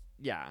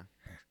 Yeah.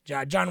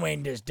 John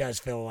Wayne just does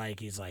feel like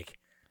he's like,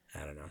 I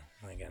don't know.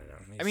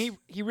 I mean,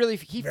 he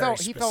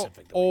felt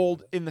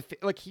old in the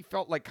he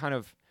felt like kind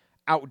of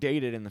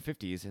outdated in the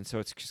 50s, and so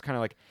it's just kind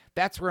of like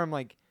that's where I'm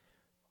like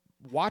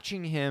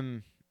watching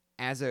him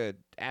as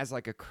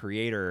like a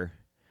creator.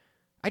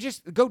 I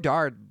just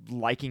Godard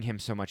liking him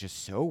so much is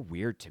so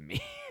weird to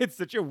me. It's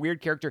such a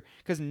weird character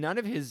because none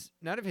of his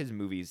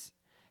movies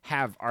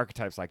have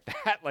archetypes like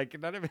that. Like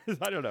none of his,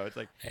 I don't know. It's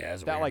like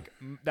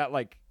that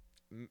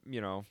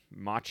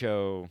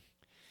macho,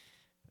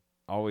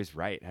 always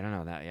right. I don't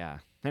know that. Yeah.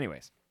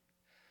 Anyways,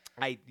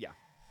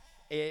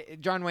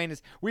 John Wayne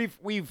is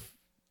we've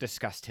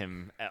discussed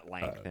him at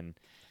length and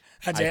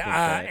that's it.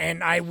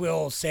 And I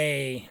will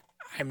say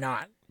I'm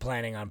not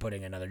planning on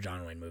putting another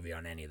John Wayne movie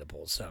on any of the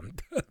polls. So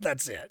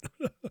that's it.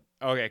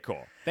 Okay,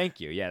 cool. Thank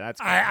you. Yeah, that's.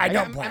 Cool. I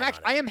don't plan on it.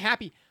 I am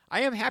happy.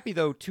 I am happy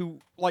though to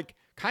like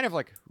kind of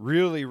like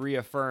really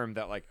reaffirm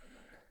that like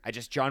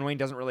John Wayne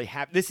doesn't really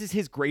have. This is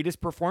his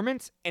greatest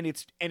performance, and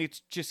it's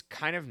just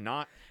kind of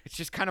not. It's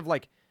just kind of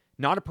like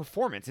not a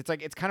performance.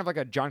 It's kind of like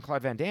a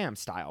Jean-Claude Van Damme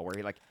style where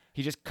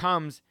he just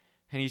comes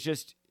and he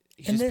just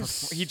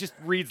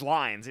reads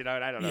lines. I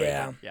don't know.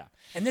 Yeah. Yeah.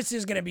 And this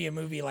is going to be a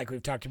movie like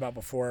we've talked about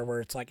before,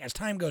 where it's like as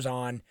time goes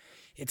on,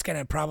 it's going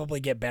to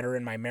probably get better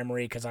in my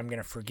memory because I'm going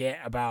to forget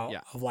about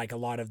like a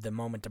lot of the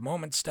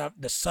moment-to-moment stuff,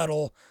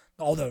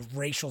 all the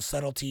racial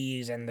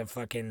subtleties and the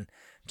fucking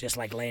just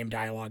like lame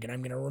dialogue, and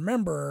I'm going to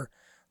remember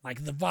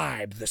like the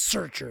vibe, the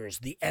searchers,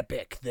 the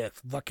epic, the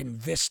fucking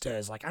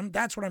vistas. Like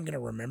that's what I'm gonna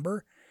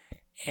remember.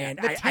 And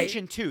the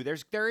tension too.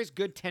 There is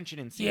good tension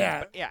in scenes. Yeah.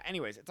 But yeah.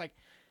 Anyways, it's like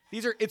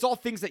it's all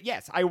things that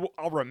yes,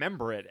 I'll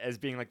remember it as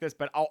being like this,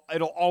 but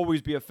it'll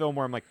always be a film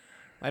where I'm like,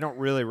 I don't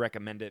really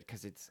recommend it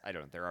because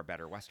there are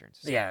better westerns.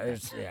 So, I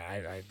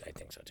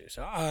think so too.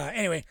 So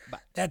anyway,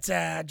 that's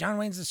John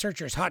Wayne's The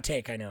Searchers. Hot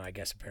take, I know. I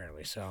guess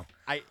apparently. So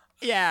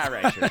yeah,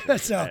 right. Sure.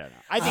 So,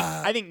 I don't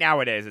know. I think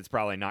nowadays it's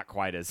probably not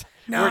quite as.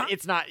 No.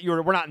 We're not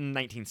in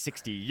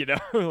 1960. You know,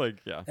 like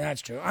yeah.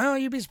 That's true. I know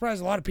you'd be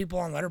surprised. A lot of people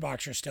on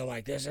Letterboxd are still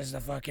like, this is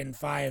the fucking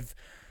five.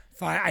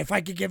 If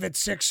I could give it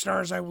 6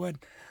 stars, I would.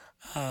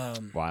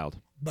 Wild.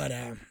 But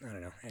I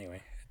don't know.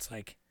 Anyway, it's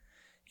like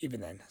even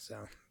then.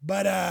 So,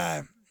 but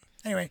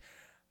anyway,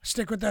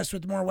 stick with us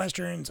with more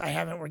westerns.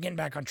 We're getting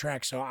back on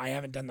track, so I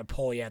haven't done the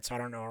poll yet, so I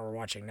don't know what we're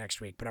watching next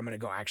week. But I'm gonna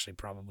go actually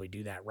probably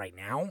do that right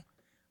now,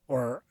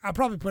 or I'll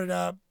probably put it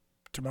up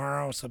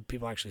tomorrow so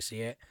people actually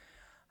see it.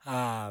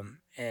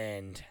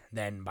 And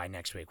then by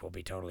next week we'll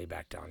be totally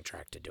back on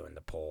track to doing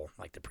the poll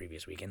like the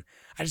previous weekend.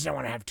 I just don't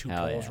want to have 2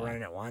 polls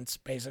running at once,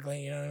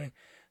 basically. You know what I mean?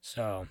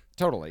 So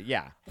totally,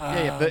 yeah.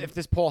 If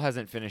this poll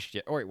hasn't finished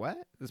yet, wait, what?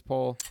 This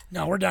poll?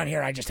 No, we're done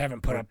here. I just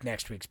haven't put up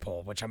next week's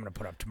poll, which I'm going to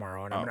put up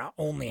tomorrow, and I'm going to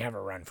only have it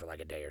run for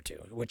like a day or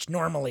 2. Which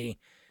normally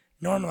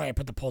I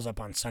put the polls up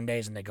on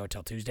Sundays and they go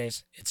till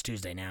Tuesdays. It's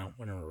Tuesday now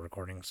when we're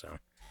recording, so.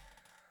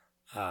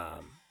 So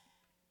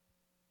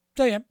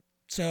yeah.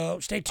 So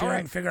stay tuned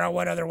and figure out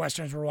what other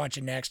westerns we're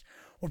watching next.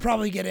 We'll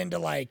probably get into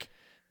like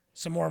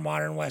some more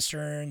modern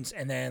westerns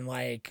and then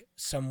like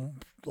some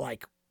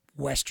like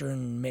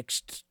western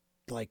mixed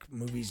like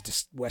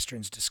movies,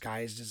 westerns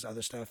disguised as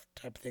other stuff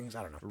type of things.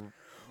 I don't know.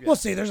 Yeah. We'll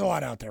see. There's a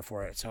lot out there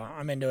for it. So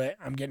I'm into it.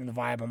 I'm getting the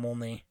vibe. I'm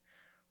only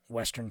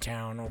Western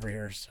town over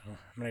here. So I'm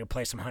going to go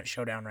play some Hunt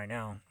Showdown right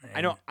now. And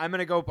I know. I'm going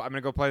to go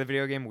play the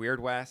video game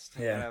Weird West.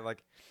 Yeah.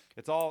 Like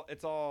it's all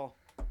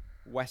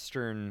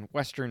Western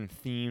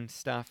themed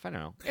stuff. I don't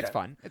know. It's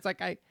fun. It's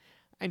like I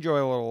enjoy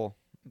a little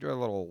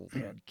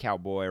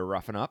cowboy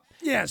roughing up.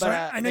 Yeah. So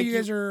but, I know you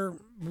guys are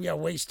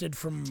wasted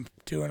from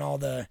doing all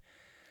the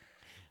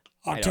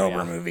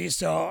October movies.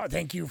 So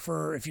thank you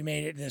if you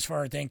made it this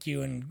far, thank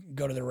you, and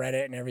go to the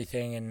Reddit and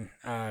everything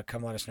and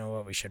come let us know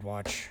what we should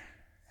watch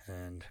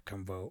and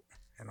come vote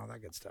and all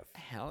that good stuff.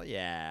 Hell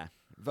yeah.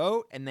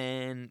 Vote and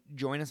then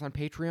join us on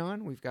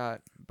Patreon. We've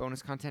got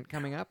bonus content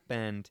coming up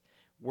and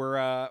we're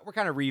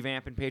kind of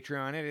revamping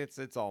Patreon.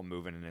 It's all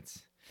moving and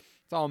it's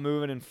all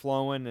moving and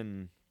flowing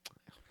and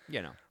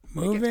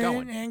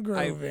moving and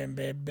grooving,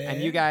 baby. And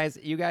you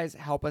guys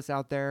help us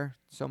out there.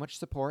 So much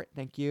support.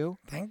 Thank you.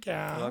 Thank you.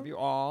 I love you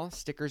all.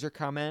 Stickers are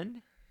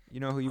coming. You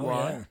know who you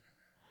are. Yeah.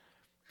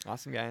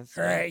 Awesome, guys.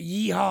 All right,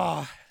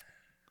 yeehaw.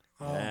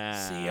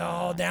 I'll see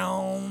y'all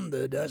down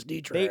the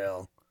dusty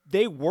trail.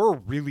 They were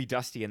really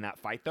dusty in that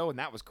fight, though, and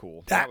that was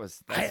cool. That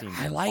seemed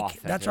I like.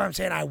 authentic. That's what I'm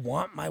saying. I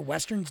want my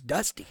westerns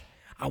dusty.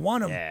 I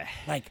want them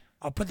like.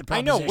 I'll put the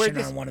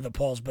proposition on one of the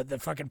polls, but the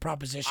fucking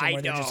proposition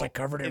where they're just like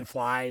covered in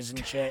flies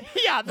and shit.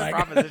 Yeah, the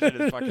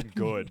proposition is fucking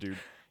good, dude.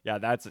 Yeah,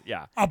 that's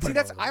yeah.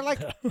 I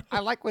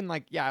like when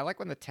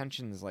the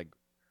tension is like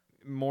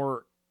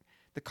more.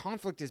 The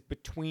conflict is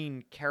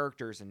between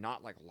characters and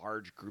not like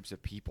large groups of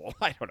people.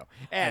 I don't know.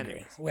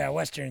 And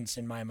westerns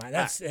in my mind.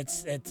 That's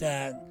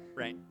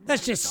right.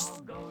 That's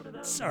just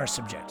our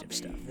subjective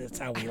stuff. That's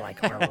how we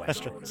like our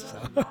westerns.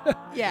 So.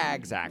 Yeah,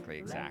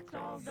 exactly.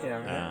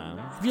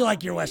 Yeah. If you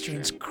like your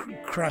westerns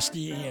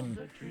crusty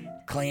and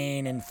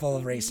clean and full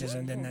of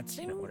racism, then that's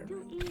whatever.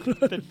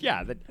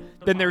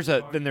 Then there's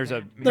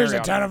a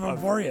ton of them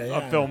for you.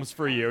 Of films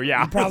for you.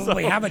 Yeah. You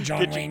probably have a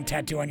John Wayne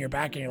tattoo on your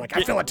back, and you're like,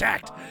 I feel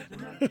attacked.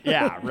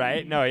 Yeah,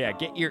 right. No, yeah.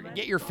 Get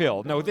your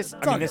fill. No, this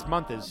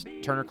month is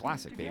Turner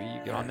Classic, baby. You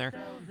get on there.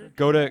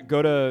 Go to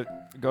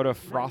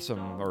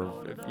Fossum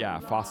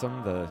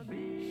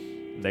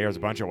There's a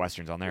bunch of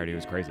westerns on there, dude. It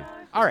was crazy.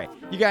 All right,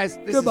 you guys.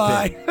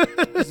 Goodbye.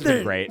 This has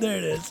been great. There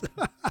it is.